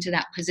gets into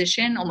that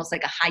position, almost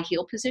like a high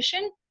heel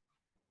position,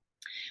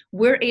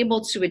 we're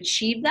able to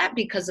achieve that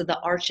because of the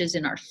arches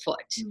in our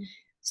foot.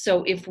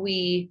 So if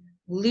we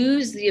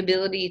lose the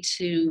ability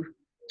to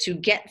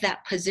get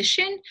that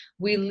position,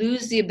 we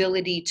lose the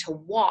ability to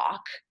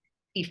walk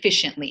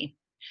efficiently.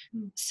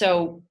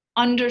 So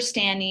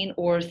understanding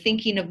or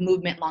thinking of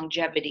movement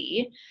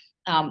longevity,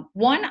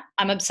 one,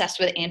 I'm obsessed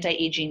with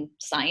anti-aging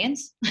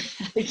science.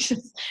 I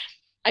just,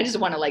 I just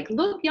want to like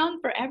look young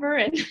forever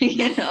and,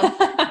 young.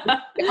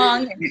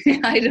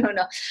 I don't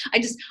know.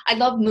 I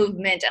love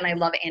movement and I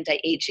love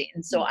anti-aging.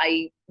 And so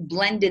I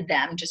blended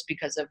them just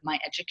because of my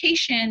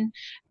education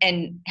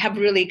and have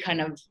really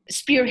kind of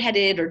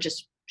spearheaded or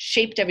just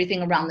shaped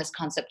everything around this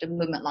concept of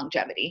movement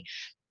longevity.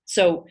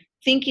 So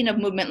thinking of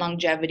movement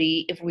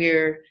longevity, if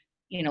we're,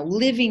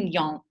 living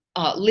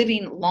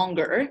living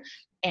longer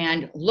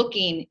and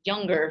looking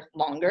younger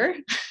longer,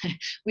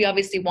 we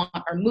obviously want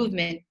our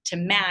movement to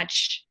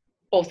match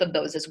both of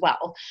those as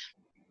well.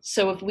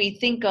 So if we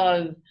think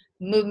of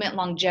movement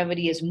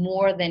longevity as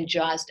more than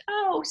just,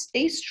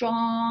 stay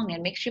strong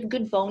and make sure you have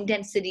good bone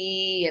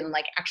density and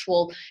like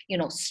actual,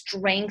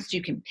 strength, so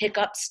you can pick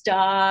up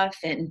stuff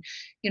and,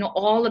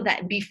 all of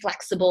that, be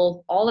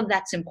flexible, all of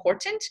that's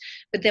important.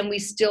 But then we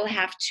still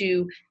have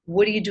to,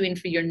 what are you doing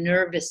for your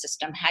nervous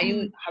system? How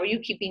are you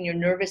keeping your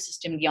nervous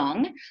system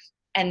young?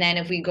 And then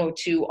if we go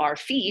to our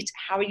feet,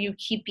 how are you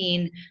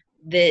keeping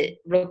the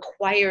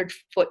required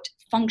foot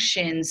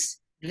functions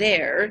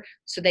there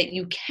so that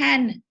you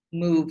can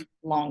move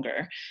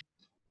longer?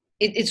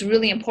 It's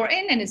really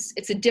important, and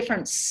it's a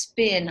different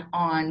spin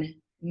on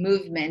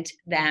movement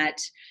that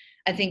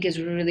I think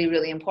is really,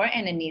 really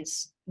important and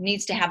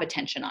needs to have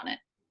attention on it.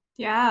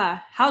 Yeah.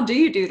 How do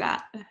you do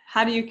that?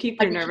 How do you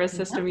keep your nervous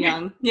system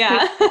young?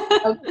 Yeah.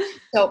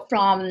 So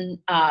from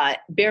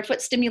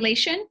barefoot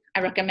stimulation,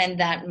 I recommend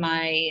that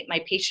my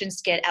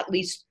patients get at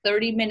least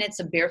 30 minutes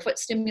of barefoot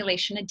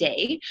stimulation a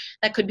day.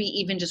 That could be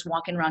even just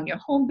walking around your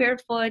home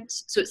barefoot.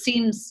 So it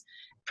seems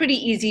pretty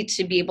easy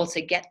to be able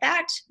to get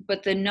that.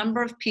 But the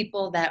number of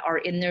people that are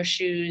in their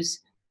shoes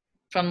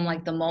from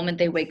like the moment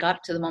they wake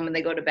up to the moment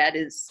they go to bed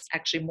is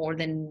actually more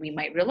than we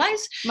might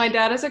realize. My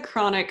dad is a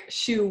chronic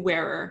shoe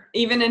wearer.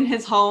 Even in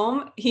his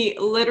home, he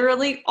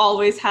literally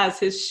always has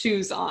his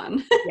shoes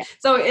on. Yeah.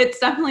 So it's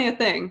definitely a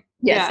thing.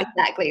 Yes, yeah.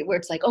 Exactly. Where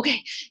it's like,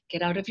 okay,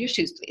 get out of your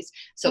shoes, please.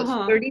 So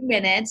 30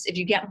 minutes, if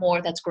you get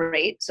more, that's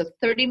great. So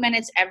 30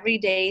 minutes every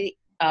day,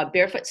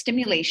 barefoot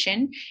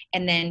stimulation,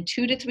 and then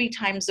 2 to 3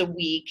 times a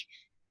week,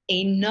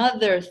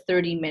 another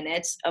 30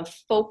 minutes of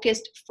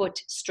focused foot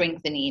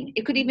strengthening.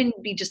 It could even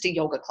be just a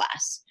yoga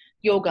class,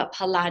 yoga,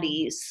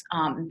 Pilates,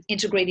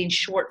 integrating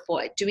short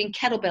foot, doing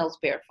kettlebells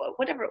barefoot,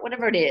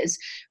 whatever it is.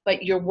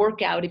 But your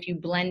workout, if you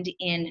blend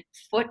in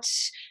foot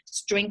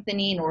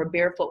strengthening or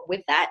barefoot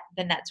with that,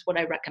 then that's what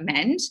I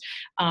recommend.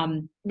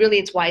 Really,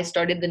 it's why I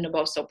started the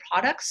Naboso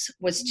products,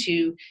 was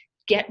to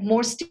get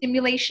more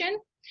stimulation.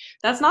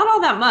 That's not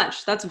all that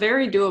much. That's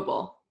very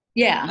doable.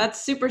 Yeah. That's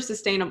super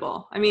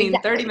sustainable. I mean,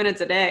 exactly. 30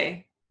 minutes a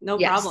day, no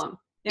problem.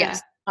 Yeah.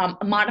 Yes.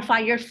 Modify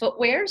your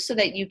footwear so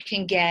that you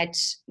can get,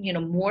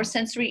 more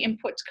sensory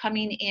inputs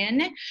coming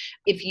in.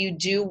 If you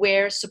do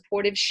wear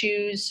supportive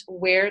shoes,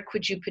 where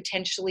could you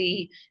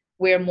potentially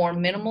wear more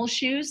minimal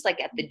shoes, like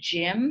at the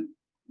gym,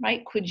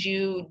 right? Could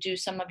you do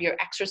some of your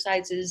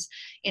exercises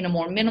in a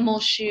more minimal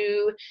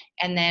shoe?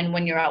 And then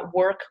when you're at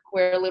work,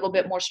 wear a little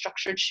bit more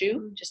structured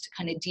shoe, just to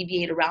kind of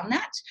deviate around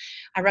that.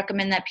 I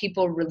recommend that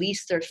people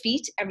release their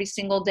feet every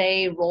single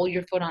day, roll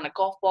your foot on a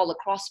golf ball,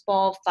 lacrosse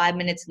ball, 5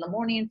 minutes in the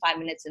morning, 5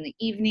 minutes in the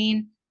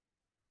evening.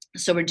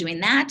 So we're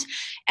doing that,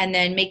 and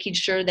then making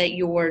sure that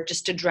you're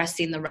just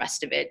addressing the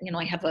rest of it.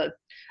 I have a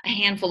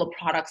handful of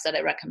products that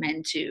I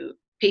recommend to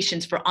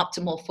patients for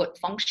optimal foot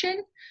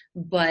function,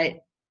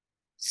 but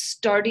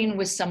starting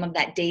with some of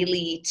that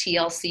daily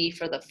TLC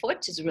for the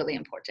foot is really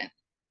important.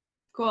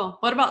 Cool.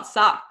 What about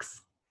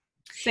socks?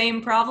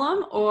 Same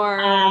problem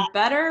or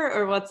better,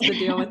 or what's the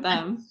deal with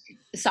them?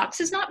 Socks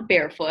is not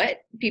barefoot.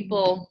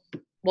 People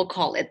will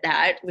call it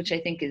that, which I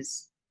think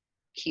is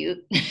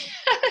cute,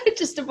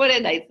 just to put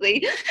it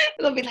nicely.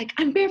 They'll be like,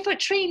 I'm barefoot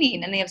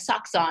training, and they have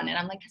socks on. And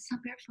I'm like, it's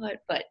not barefoot,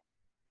 but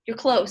you're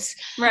close.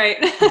 Right.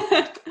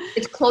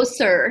 It's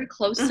closer.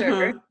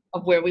 Mm-hmm.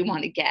 Of where we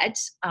want to get.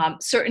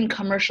 Certain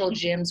commercial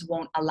gyms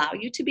won't allow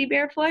you to be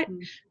barefoot,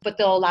 but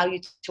they'll allow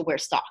you to wear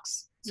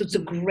socks. So it's a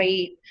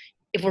great,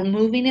 if we're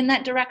moving in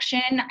that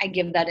direction, I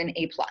give that an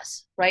A+,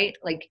 right?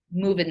 Like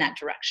move in that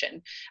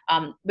direction.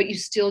 But you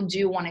still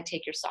do want to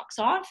take your socks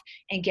off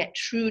and get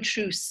true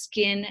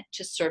skin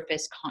to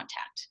surface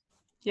contact.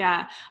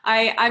 Yeah,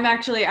 I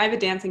have a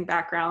dancing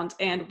background,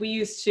 and we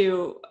used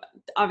to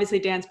obviously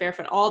dance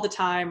barefoot all the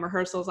time,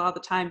 rehearsals all the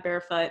time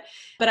barefoot,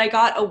 but I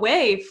got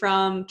away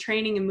from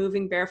training and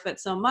moving barefoot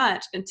so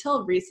much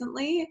until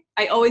recently.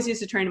 I always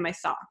used to train in my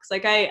socks.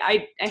 Like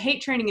I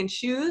hate training in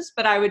shoes,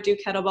 but I would do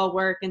kettlebell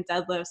work and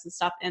deadlifts and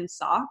stuff in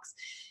socks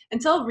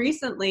until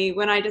recently,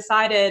 when I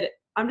decided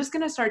I'm just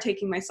going to start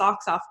taking my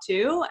socks off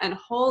too. And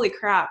holy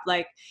crap,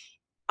 like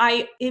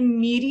I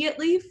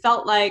immediately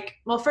felt like,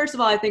 well, first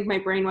of all, I think my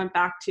brain went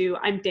back to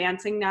I'm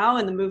dancing now,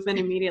 and the movement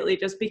immediately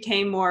just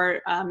became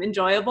more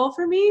enjoyable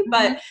for me.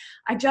 But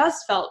I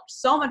just felt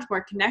so much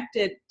more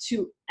connected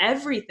to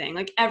everything,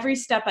 like every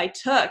step I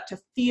took to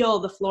feel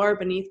the floor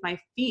beneath my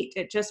feet.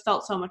 It just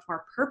felt so much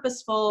more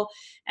purposeful,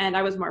 and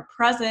I was more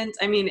present.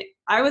 I mean,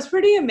 I was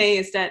pretty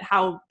amazed at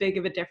how big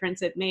of a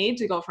difference it made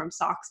to go from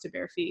socks to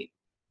bare feet.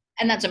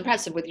 And that's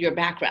impressive with your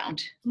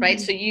background, right?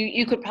 So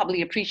you could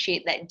probably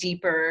appreciate that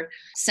deeper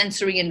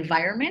sensory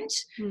environment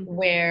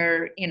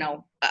where,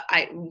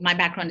 my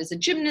background is a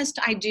gymnast.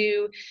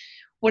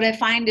 What I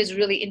find is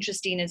really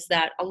interesting is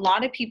that a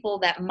lot of people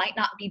that might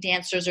not be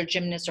dancers or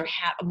gymnasts or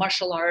have a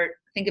martial art,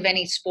 think of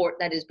any sport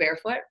that is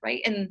barefoot,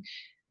 right? And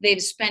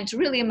they've spent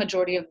really a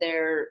majority of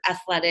their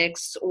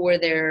athletics or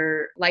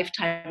their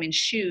lifetime in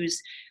shoes.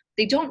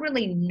 They don't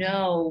really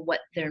know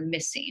what they're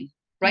missing,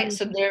 right?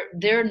 So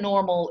their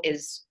normal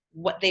is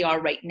what they are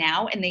right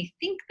now, and they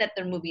think that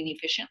they're moving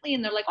efficiently,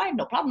 and they're like, oh, I have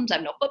no problems, I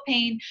have no foot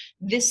pain,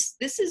 this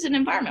is an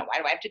environment, why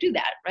do I have to do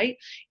that, right?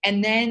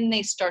 And then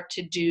they start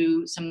to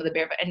do some of the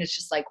barefoot, and it's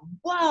just like,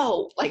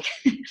 whoa, like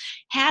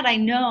had I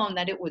known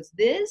that it was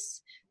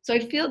this. So I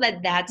feel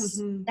that that's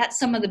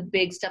some of the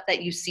big stuff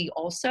that you see.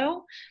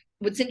 Also,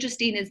 what's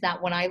interesting is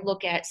that when I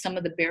look at some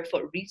of the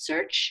barefoot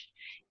research,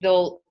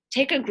 they'll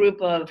take a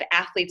group of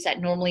athletes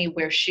that normally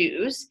wear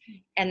shoes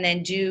and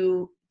then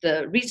do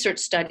the research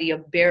study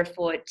of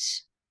barefoot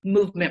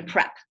movement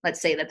prep. Let's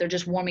say that they're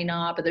just warming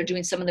up or they're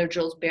doing some of their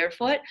drills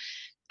barefoot.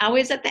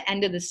 Always at the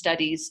end of the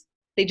studies,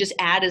 they just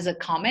add as a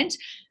comment,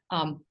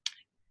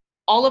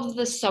 all of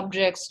the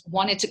subjects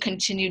wanted to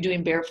continue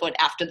doing barefoot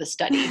after the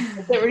study.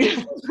 They were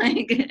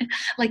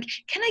like,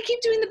 can I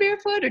keep doing the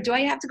barefoot, or do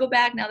I have to go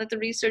back now that the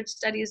research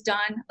study is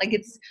done? Like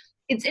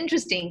it's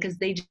interesting because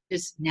they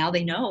just, now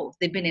they know,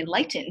 they've been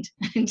enlightened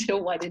into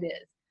what it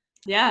is.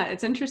 Yeah,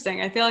 it's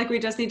interesting. I feel like we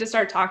just need to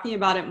start talking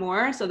about it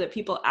more so that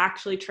people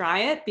actually try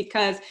it,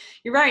 because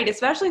you're right,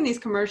 especially in these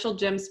commercial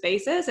gym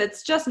spaces,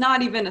 it's just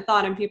not even a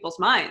thought in people's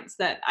minds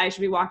that I should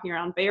be walking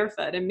around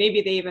barefoot. And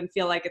maybe they even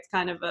feel like it's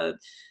kind of a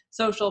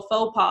social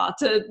faux pas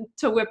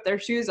to whip their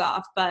shoes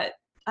off. But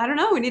I don't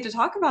know, we need to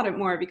talk about it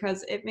more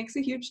because it makes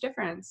a huge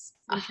difference.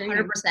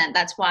 100%.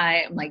 That's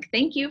why I'm like,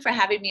 thank you for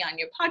having me on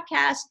your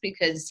podcast,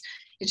 because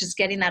it's just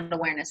getting that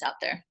awareness out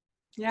there.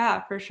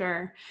 Yeah, for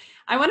sure.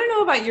 I want to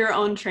know about your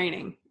own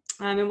training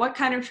and what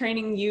kind of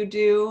training you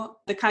do,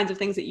 the kinds of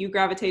things that you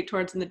gravitate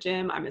towards in the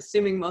gym. I'm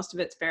assuming most of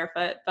it's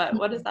barefoot, but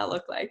what does that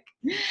look like?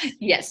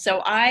 Yes.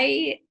 So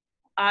I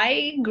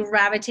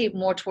gravitate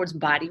more towards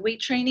body weight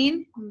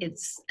training.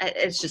 It's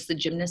just the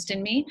gymnast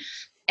in me.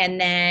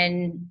 And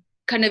then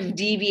kind of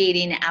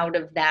deviating out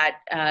of that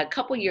a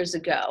couple years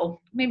ago,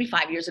 maybe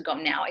 5 years ago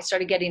now, I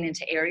started getting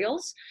into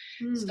aerials.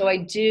 So I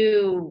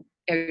do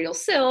aerial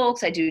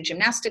silks, I do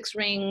gymnastics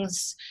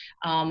rings,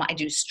 I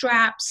do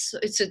straps.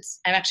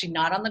 I'm actually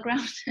not on the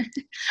ground,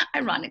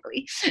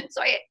 ironically.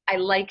 So I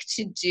like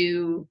to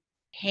do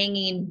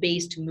hanging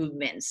based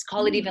movements,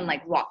 call it even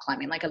like rock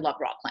climbing. Like I love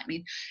rock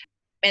climbing.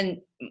 And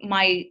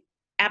my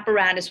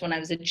apparatus when I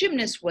was a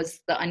gymnast was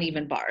the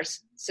uneven bars.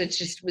 So it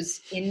just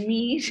was in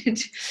me.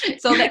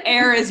 So the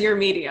air is your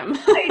medium.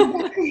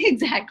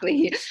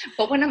 Exactly.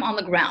 But when I'm on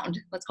the ground,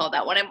 let's call it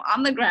that. When I'm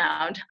on the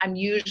ground, I'm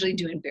usually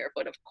doing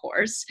barefoot, of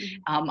course.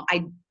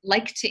 I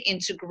like to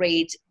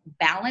integrate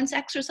balance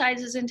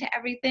exercises into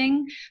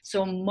everything.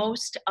 So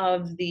most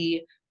of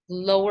the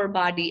lower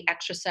body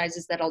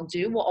exercises that I'll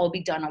do will all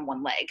be done on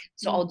one leg.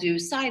 So I'll do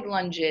side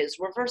lunges,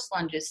 reverse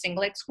lunges,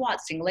 single leg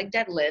squats, single leg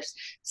deadlifts,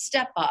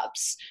 step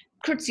ups,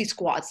 curtsy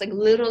squats. Like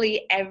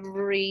literally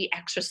every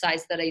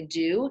exercise that I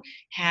do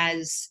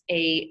has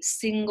a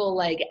single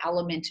leg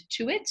element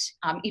to it.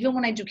 Even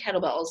when I do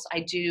kettlebells,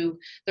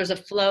 there's a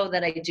flow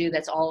that I do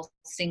that's all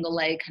single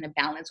leg kind of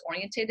balance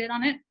orientated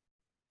on it.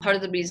 Part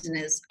of the reason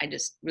is I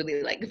just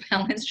really like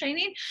balance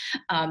training.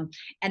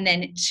 And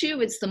then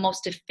 2, it's the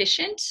most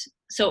efficient.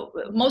 So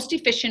most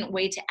efficient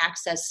way to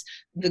access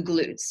the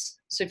glutes.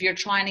 So if you're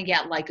trying to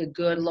get like a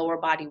good lower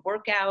body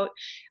workout,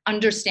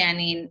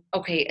 understanding,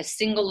 okay, a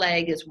single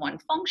leg is one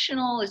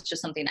functional, it's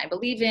just something I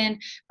believe in,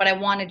 but I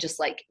want to just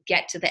like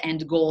get to the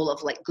end goal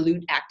of like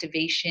glute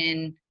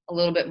activation a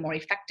little bit more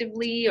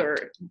effectively or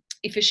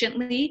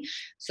efficiently.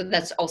 So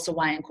that's also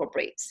why I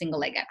incorporate single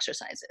leg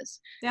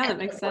exercises. Yeah, that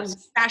makes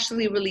sense.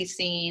 Fascially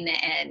releasing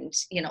and,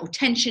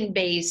 tension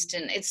based.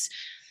 And it's,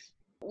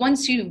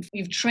 once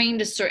you've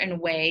trained a certain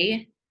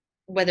way,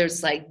 whether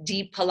it's like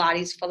deep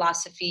Pilates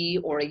philosophy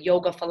or a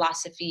yoga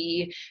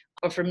philosophy,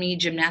 or for me,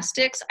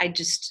 gymnastics,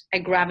 I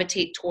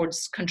gravitate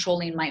towards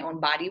controlling my own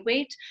body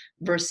weight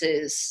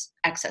versus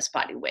excess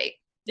body weight.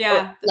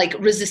 Yeah. Or like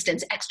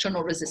resistance,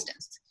 external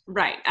resistance.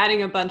 Right.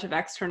 Adding a bunch of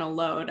external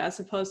load as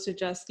opposed to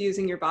just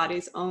using your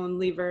body's own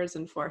levers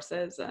and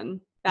forces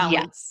and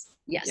balance.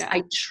 Yes. Yeah.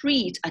 I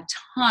treat a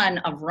ton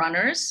of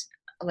runners.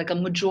 Like a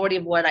majority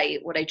of what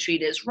I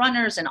treat is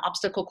runners and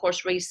obstacle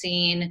course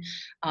racing,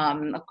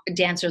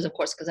 dancers, of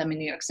course, because I'm in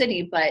New York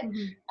City, but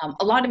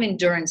a lot of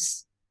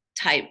endurance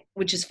type,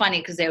 which is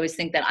funny because they always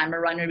think that I'm a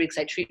runner because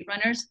I treat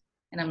runners.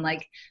 And I'm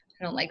like,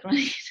 I don't like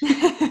running.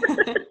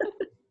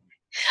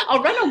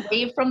 I'll run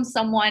away from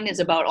someone is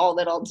about all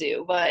that I'll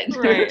do, but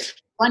Right.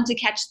 run to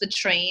catch the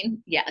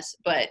train, yes,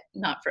 but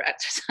not for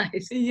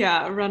exercise.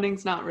 Yeah,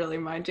 running's not really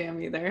my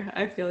jam either.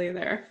 I feel you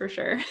there for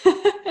sure.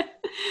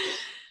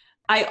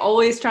 I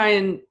always try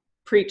and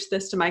preach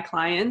this to my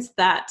clients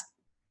that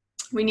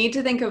we need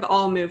to think of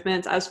all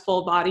movements as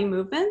full body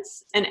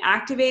movements, and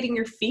activating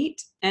your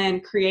feet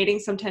and creating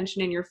some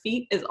tension in your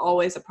feet is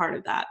always a part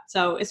of that.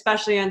 So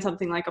especially on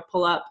something like a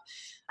pull-up,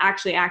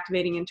 actually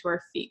activating into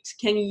our feet.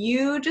 Can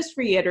you just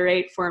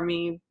reiterate for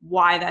me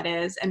why that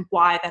is and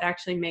why that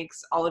actually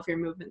makes all of your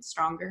movements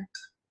stronger?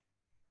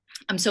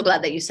 I'm so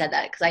glad that you said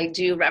that, because I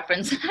do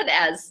reference that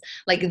as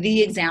like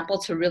the example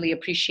to really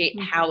appreciate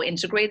how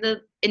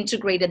integrated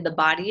the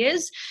body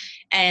is.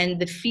 And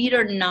the feet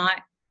are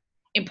not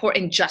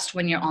important just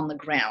when you're on the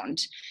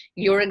ground.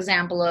 Your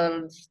example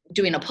of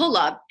doing a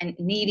pull-up and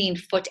needing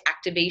foot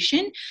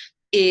activation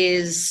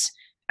is,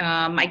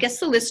 I guess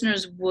the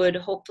listeners would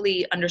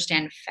hopefully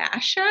understand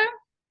fascia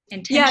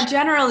and tension. Yeah,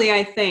 generally,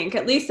 I think.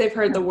 At least they've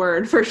heard the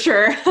word for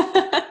sure.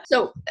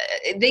 So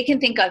they can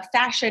think of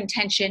fascia and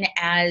tension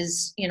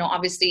as,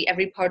 obviously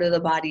every part of the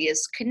body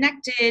is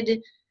connected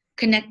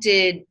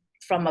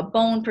from a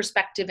bone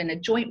perspective and a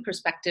joint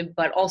perspective,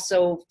 but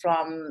also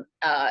from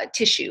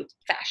tissue,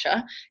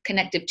 fascia,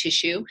 connective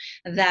tissue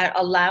that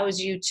allows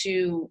you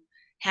to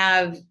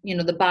have,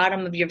 the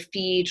bottom of your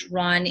feet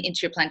run into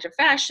your plantar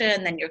fascia,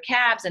 and then your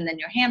calves, and then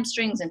your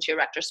hamstrings into your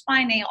rectus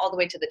spinae, all the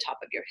way to the top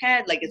of your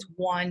head. Like it's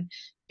one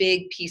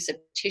big piece of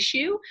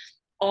tissue.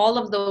 All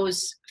of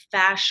those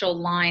fascial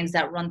lines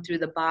that run through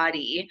the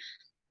body,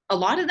 a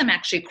lot of them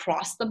actually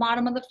cross the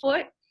bottom of the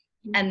foot.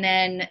 And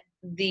then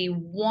the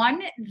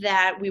one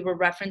that we were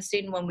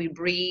referencing when we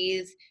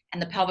breathe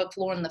and the pelvic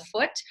floor and the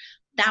foot,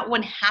 that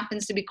one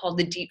happens to be called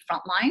the deep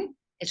front line.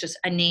 It's just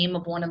a name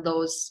of one of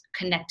those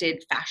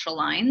connected fascial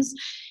lines.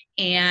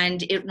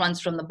 And it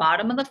runs from the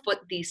bottom of the foot,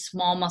 these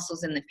small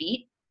muscles in the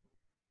feet,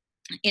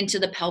 into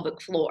the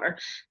pelvic floor.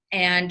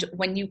 And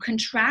when you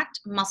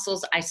contract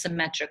muscles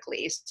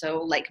isometrically, so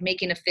like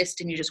making a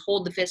fist and you just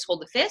hold the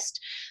fist,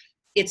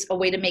 it's a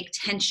way to make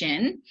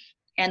tension.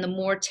 And the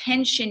more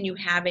tension you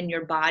have in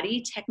your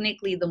body,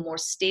 technically the more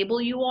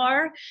stable you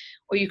are,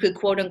 or you could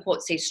quote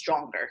unquote say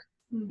stronger.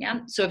 Yeah.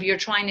 So if you're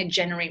trying to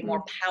generate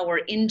more power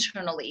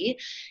internally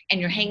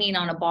and you're hanging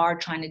on a bar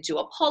trying to do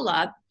a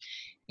pull-up,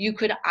 you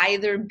could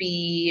either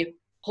be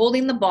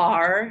holding the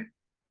bar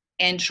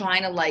and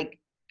trying to like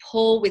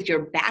pull with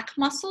your back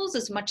muscles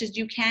as much as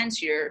you can,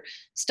 so your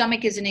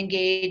stomach isn't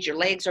engaged, your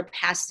legs are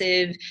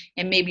passive,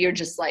 and maybe you're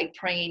just like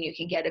praying you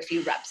can get a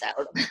few reps out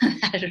of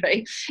that,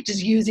 right?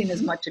 Just using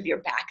as much of your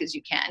back as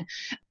you can.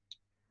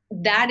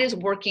 That is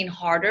working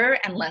harder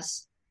and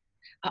less,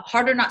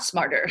 harder, not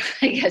smarter,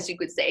 I guess you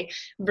could say,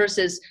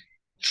 versus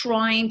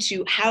trying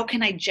to, how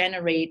can I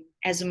generate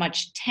as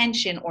much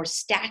tension or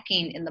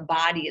stacking in the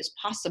body as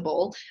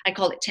possible? I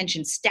call it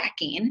tension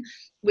stacking,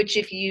 which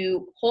if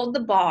you hold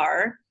the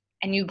bar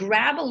and you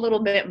grab a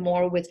little bit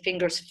more with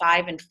fingers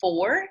 5 and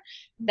 4,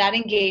 that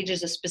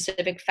engages a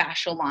specific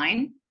fascial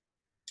line.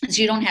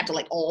 So you don't have to,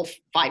 like, all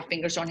 5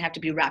 fingers don't have to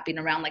be wrapping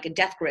around like a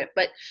death grip,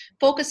 but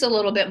focus a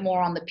little bit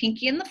more on the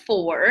pinky and the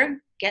 4.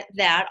 Get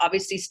that,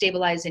 obviously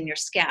stabilize in your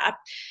scap,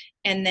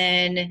 and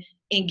then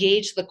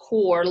engage the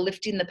core,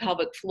 lifting the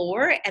pelvic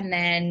floor. And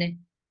then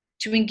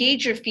to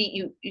engage your feet,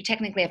 you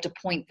technically have to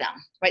point them,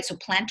 right? So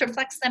plantar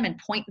flex them and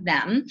point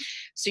them.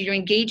 So you're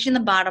engaging the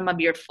bottom of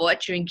your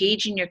foot, you're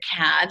engaging your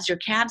calves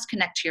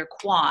connect to your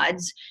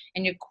quads,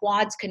 and your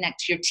quads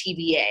connect to your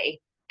TVA.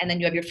 And then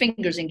you have your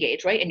fingers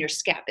engaged, right? And your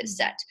scap is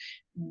set.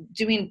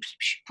 Doing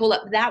pull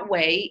up that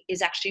way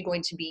is actually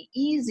going to be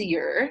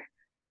easier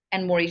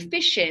and more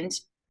efficient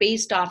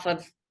based off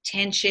of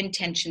tension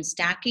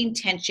stacking.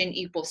 Tension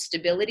equals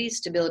stability,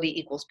 stability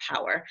equals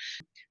power.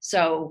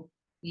 So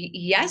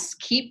yes,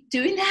 keep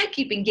doing that,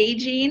 keep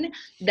engaging.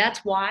 That's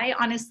why,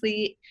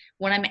 honestly,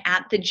 when I'm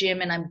at the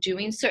gym and I'm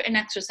doing certain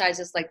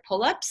exercises like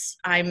pull-ups,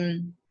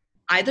 I'm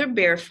either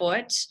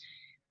barefoot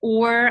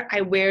or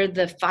I wear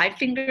the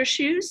 5-finger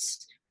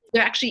shoes.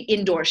 They're actually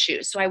indoor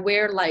shoes. So I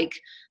wear like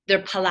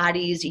their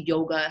Pilates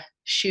yoga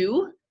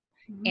shoe.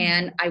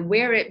 And I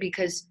wear it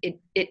because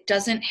it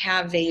doesn't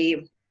have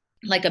a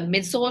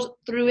midsole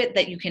through it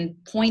that you can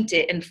point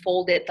it and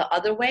fold it the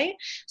other way.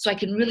 So I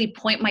can really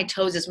point my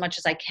toes as much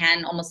as I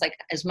can, almost like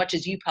as much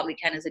as you probably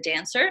can as a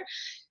dancer.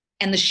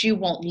 And the shoe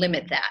won't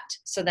limit that,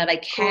 so that I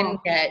can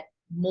get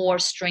more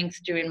strength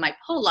during my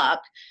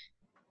pull-up,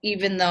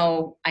 even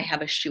though I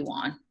have a shoe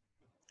on.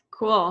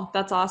 Cool.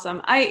 That's awesome.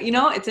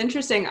 It's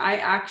interesting. I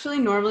actually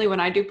normally,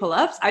 when I do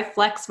pull-ups, I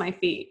flex my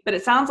feet, but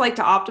it sounds like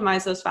to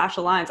optimize those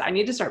fascial lines, I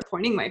need to start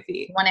pointing my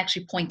feet. You want to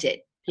actually point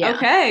it. Yeah.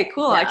 Okay,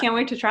 cool. Yeah. I can't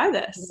wait to try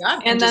this. Yeah,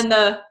 and then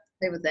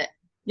play with it.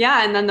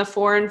 Yeah, and then the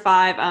 4 and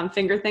 5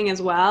 finger thing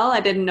as well. I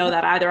didn't know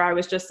that either. I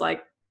was just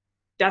like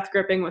death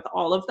gripping with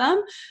all of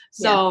them.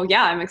 So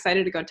yeah, I'm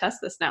excited to go test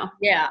this now.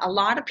 Yeah, a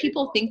lot of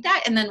people think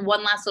that. And then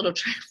one last little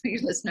trick for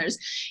your listeners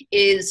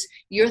is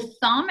your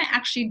thumb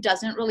actually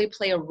doesn't really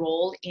play a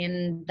role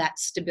in that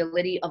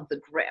stability of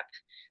the grip.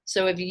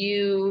 So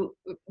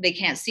they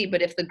can't see,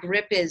 but if the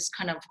grip is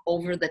kind of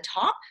over the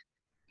top,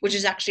 which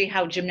is actually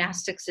how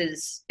gymnastics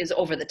is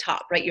over the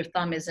top, right? Your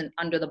thumb isn't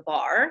under the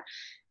bar,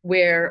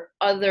 where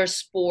other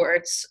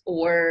sports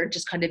or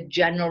just kind of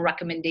general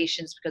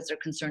recommendations, because they're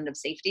concerned of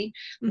safety,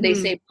 they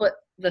say put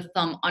the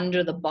thumb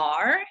under the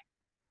bar.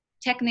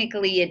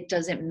 Technically, it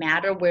doesn't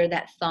matter where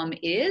that thumb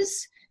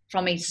is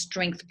from a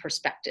strength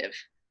perspective.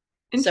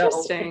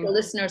 Interesting. So the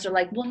listeners are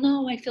like, well,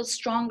 no, I feel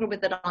stronger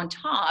with it on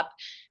top.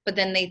 But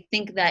then they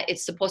think that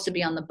it's supposed to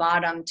be on the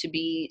bottom to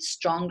be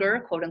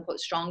stronger, quote unquote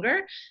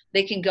stronger.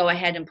 They can go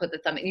ahead and put the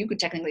thumb, and you could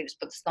technically just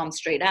put the thumb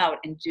straight out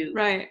and do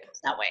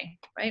that way,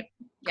 right?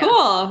 Yeah.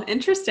 Cool.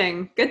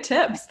 Interesting. Good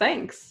tips.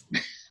 Thanks.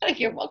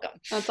 You're welcome.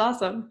 That's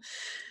awesome.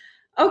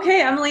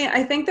 Okay, Emily,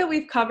 I think that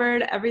we've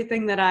covered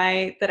everything that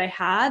I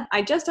had.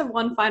 I just have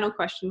one final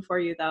question for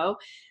you, though.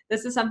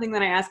 This is something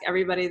that I ask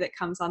everybody that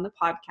comes on the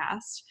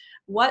podcast.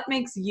 What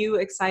makes you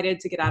excited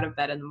to get out of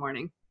bed in the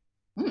morning?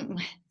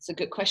 That's a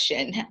good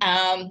question.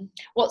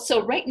 Well,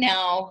 so right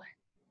now,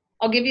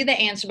 I'll give you the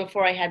answer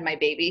before I had my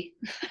baby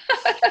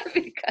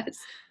because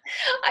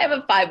I have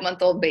a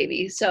 5-month-old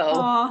baby.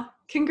 So,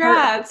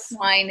 congrats.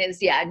 Mine is,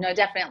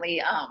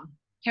 definitely.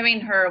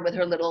 Hearing her with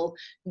her little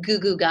goo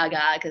goo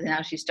gaga, because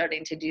now she's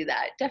starting to do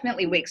that,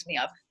 definitely wakes me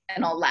up,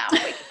 and I'll laugh,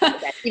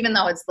 even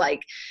though it's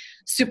like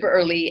super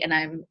early and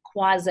I'm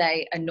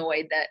quasi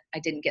annoyed that I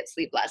didn't get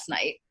sleep last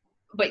night.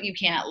 But you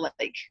can't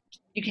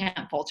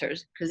falter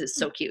because it's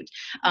so cute.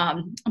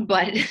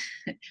 But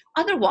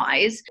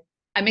otherwise,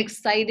 I'm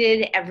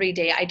excited every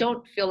day. I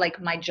don't feel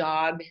like my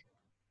job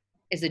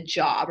is a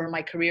job or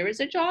my career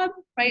is a job,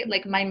 right?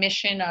 Like my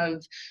mission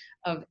of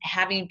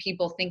having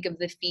people think of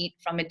the feet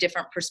from a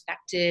different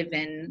perspective,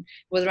 and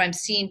whether I'm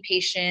seeing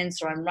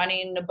patients or I'm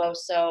running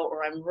Naboso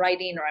or I'm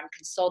writing or I'm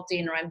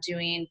consulting or I'm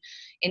doing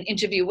an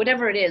interview,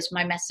 whatever it is,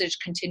 my message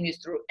continues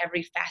through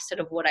every facet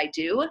of what I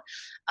do.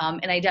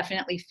 And I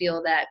definitely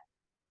feel that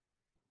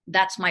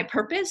that's my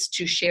purpose,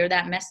 to share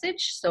that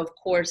message. So of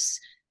course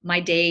my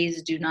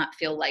days do not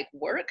feel like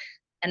work,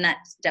 and that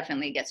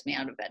definitely gets me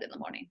out of bed in the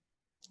morning.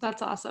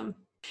 That's awesome.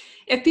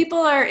 If people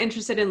are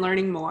interested in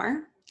learning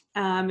more,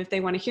 if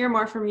they want to hear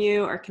more from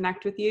you or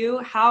connect with you,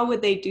 how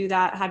would they do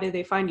that? How do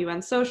they find you on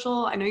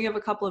social? I know you have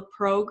a couple of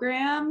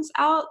programs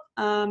out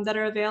that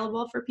are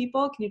available for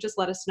people. Can you just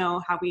let us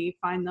know how we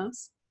find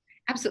those?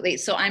 Absolutely.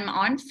 So I'm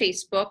on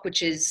Facebook,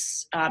 which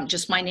is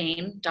just my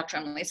name, Dr.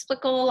 Emily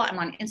Splichal. I'm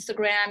on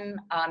Instagram,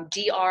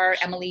 Dr.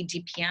 Emily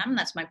DPM.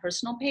 That's my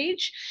personal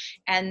page.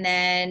 And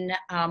then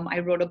I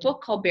wrote a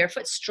book called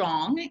Barefoot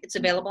Strong. It's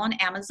available on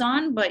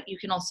Amazon, but you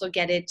can also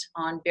get it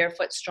on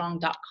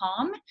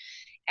barefootstrong.com.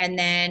 And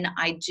then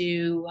I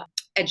do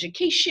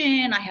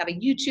education. I have a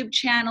YouTube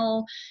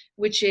channel,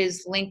 which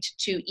is linked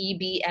to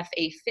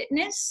EBFA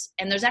Fitness.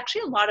 And there's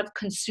actually a lot of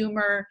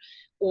consumer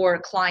or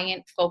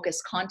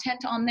client-focused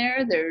content on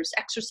there. There's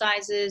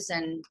exercises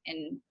and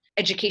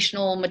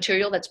educational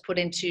material that's put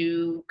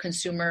into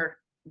consumer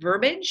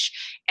verbiage.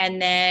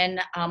 And then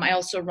I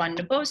also run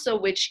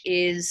Naboso, which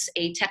is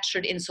a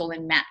textured insole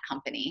and mat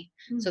company.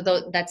 So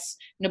that's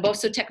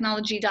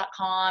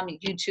nabosotechnology.com.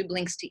 YouTube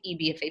links to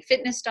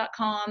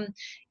ebfafitness.com.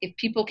 If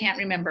people can't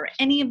remember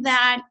any of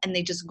that and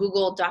they just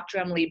Google Dr.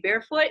 Emily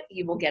Barefoot,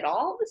 you will get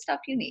all the stuff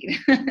you need.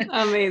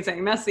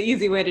 Amazing. That's the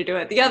easy way to do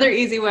it. The other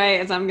easy way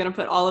is I'm going to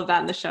put all of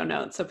that in the show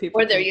notes so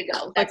people there you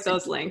go. Click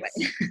those links.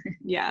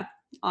 Yeah.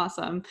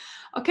 Awesome.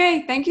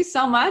 Okay. Thank you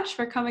so much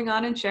for coming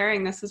on and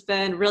sharing. This has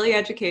been really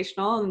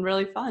educational and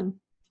really fun.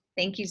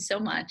 Thank you so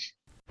much.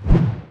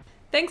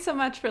 Thanks so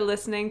much for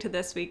listening to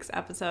this week's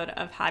episode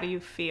of How Do You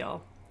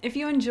Feel? If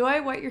you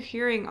enjoy what you're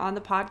hearing on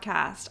the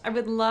podcast, I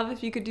would love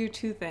if you could do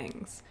 2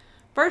 things.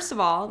 First of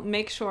all,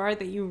 make sure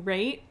that you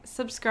rate,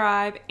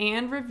 subscribe,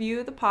 and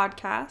review the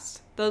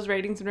podcast. Those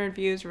ratings and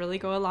reviews really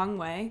go a long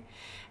way.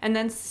 And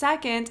then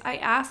second, I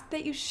ask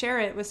that you share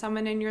it with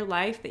someone in your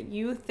life that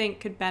you think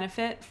could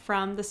benefit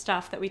from the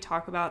stuff that we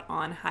talk about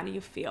on How Do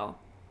You Feel?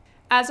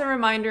 As a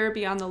reminder,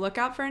 be on the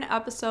lookout for an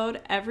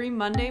episode every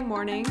Monday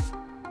morning.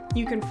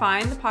 You can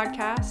find the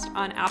podcast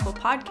on Apple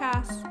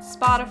Podcasts,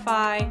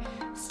 Spotify,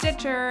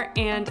 Stitcher,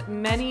 and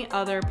many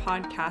other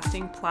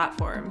podcasting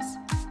platforms.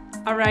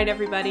 All right,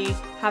 everybody,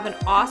 have an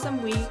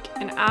awesome week.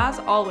 And as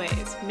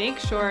always, make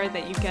sure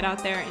that you get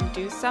out there and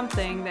do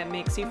something that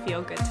makes you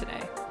feel good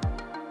today.